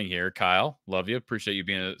more thing here. Kyle, love you. Appreciate you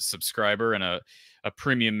being a subscriber and a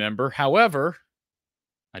premium member. However,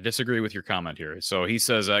 I disagree with your comment here. So he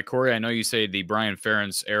says, Cory, I know you say the Brian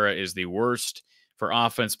Ferentz era is the worst for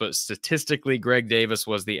offense, but statistically, Greg Davis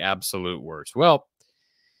was the absolute worst. Well,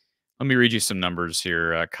 let me read you some numbers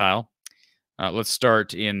here, Kyle. Let's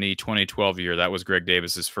start in the 2012 year. That was Greg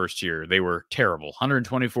Davis's first year. They were terrible.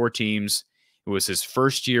 124 teams. It was his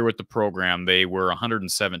first year with the program. They were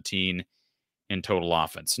 117 in total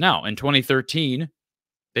offense. Now, in 2013,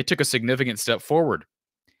 they took a significant step forward.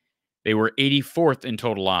 They were 84th in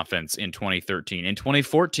total offense in 2013. In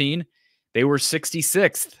 2014, they were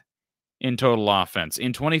 66th in total offense.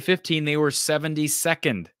 In 2015, they were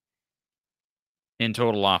 72nd in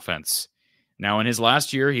total offense. Now, in his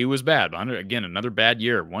last year, he was bad. Again, another bad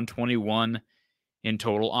year, 121 in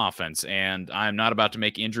total offense. And I'm not about to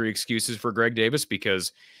make injury excuses for Greg Davis,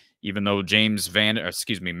 because even though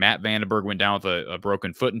Matt Vandenberg went down with a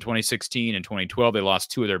broken foot in 2016 and 2012, they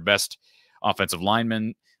lost two of their best offensive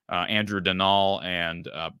linemen, Andrew Denal and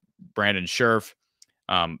Brandon Scherf.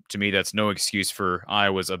 To me, that's no excuse for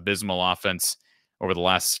Iowa's abysmal offense over the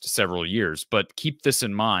last several years. But keep this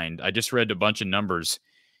in mind. I just read a bunch of numbers.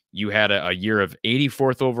 You had a year of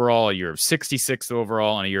 84th overall, a year of 66th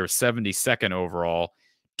overall, and a year of 72nd overall.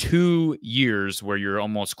 2 years where you're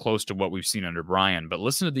almost close to what we've seen under Brian. But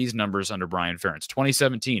listen to these numbers under Brian Ferentz.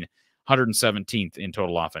 2017, 117th in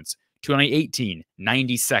total offense. 2018,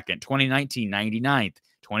 92nd. 2019, 99th.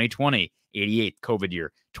 2020, 88th COVID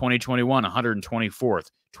year. 2021,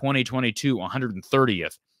 124th. 2022,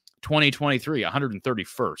 130th. 2023,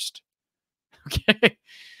 131st. Okay.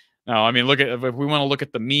 Now, I mean, if we want to look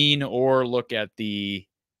at the mean or look at the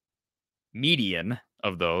median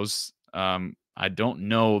of those, I don't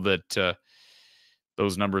know that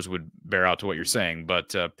those numbers would bear out to what you're saying,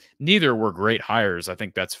 but neither were great hires. I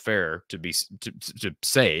think that's fair to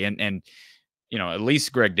say. And you know, at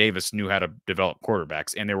least Greg Davis knew how to develop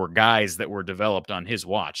quarterbacks, and there were guys that were developed on his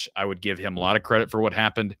watch. I would give him a lot of credit for what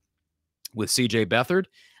happened with C.J. Beathard.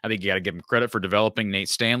 I think you got to give him credit for developing Nate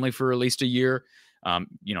Stanley for at least a year.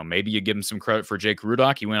 You know, maybe you give him some credit for Jake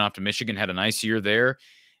Rudock. He went off to Michigan, had a nice year there.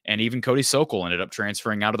 And even Cody Sokol ended up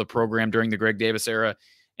transferring out of the program during the Greg Davis era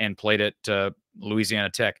and played at Louisiana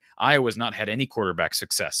Tech. Iowa's not had any quarterback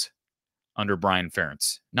success under Brian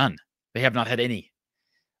Ferentz. None. They have not had any.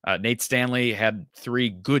 Nate Stanley had 3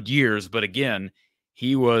 good years, but again,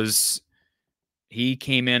 he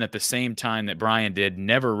came in at the same time that Brian did,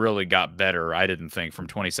 never really got better, I didn't think, from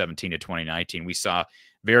 2017 to 2019. We saw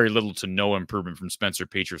very little to no improvement from Spencer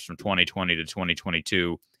Petras from 2020 to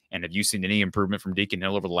 2022. And have you seen any improvement from Deacon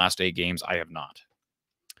Hill over the last 8 games? I have not.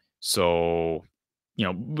 So, you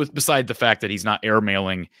know, beside the fact that he's not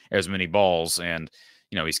airmailing as many balls and,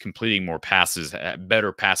 you know, he's completing more passes,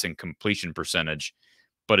 better passing completion percentage.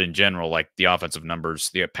 But in general, like the offensive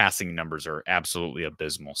numbers, the passing numbers are absolutely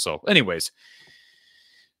abysmal. So anyways,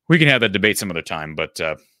 we can have that debate some other time. But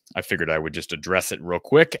I figured I would just address it real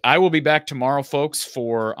quick. I will be back tomorrow, folks,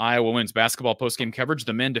 for Iowa women's basketball postgame coverage.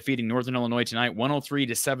 The men defeating Northern Illinois tonight,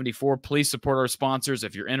 103-74. Please support our sponsors.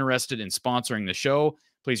 If you're interested in sponsoring the show,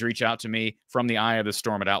 please reach out to me from the eye of the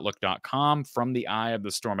storm at outlook.com. From the eye of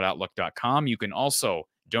the storm at outlook.com. You can also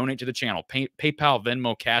donate to the channel. PayPal,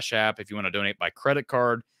 Venmo, Cash App. If you want to donate by credit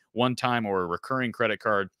card, one-time or a recurring credit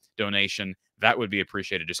card donation, that would be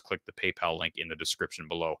appreciated. Just click the PayPal link in the description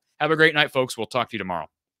below. Have a great night, folks. We'll talk to you tomorrow.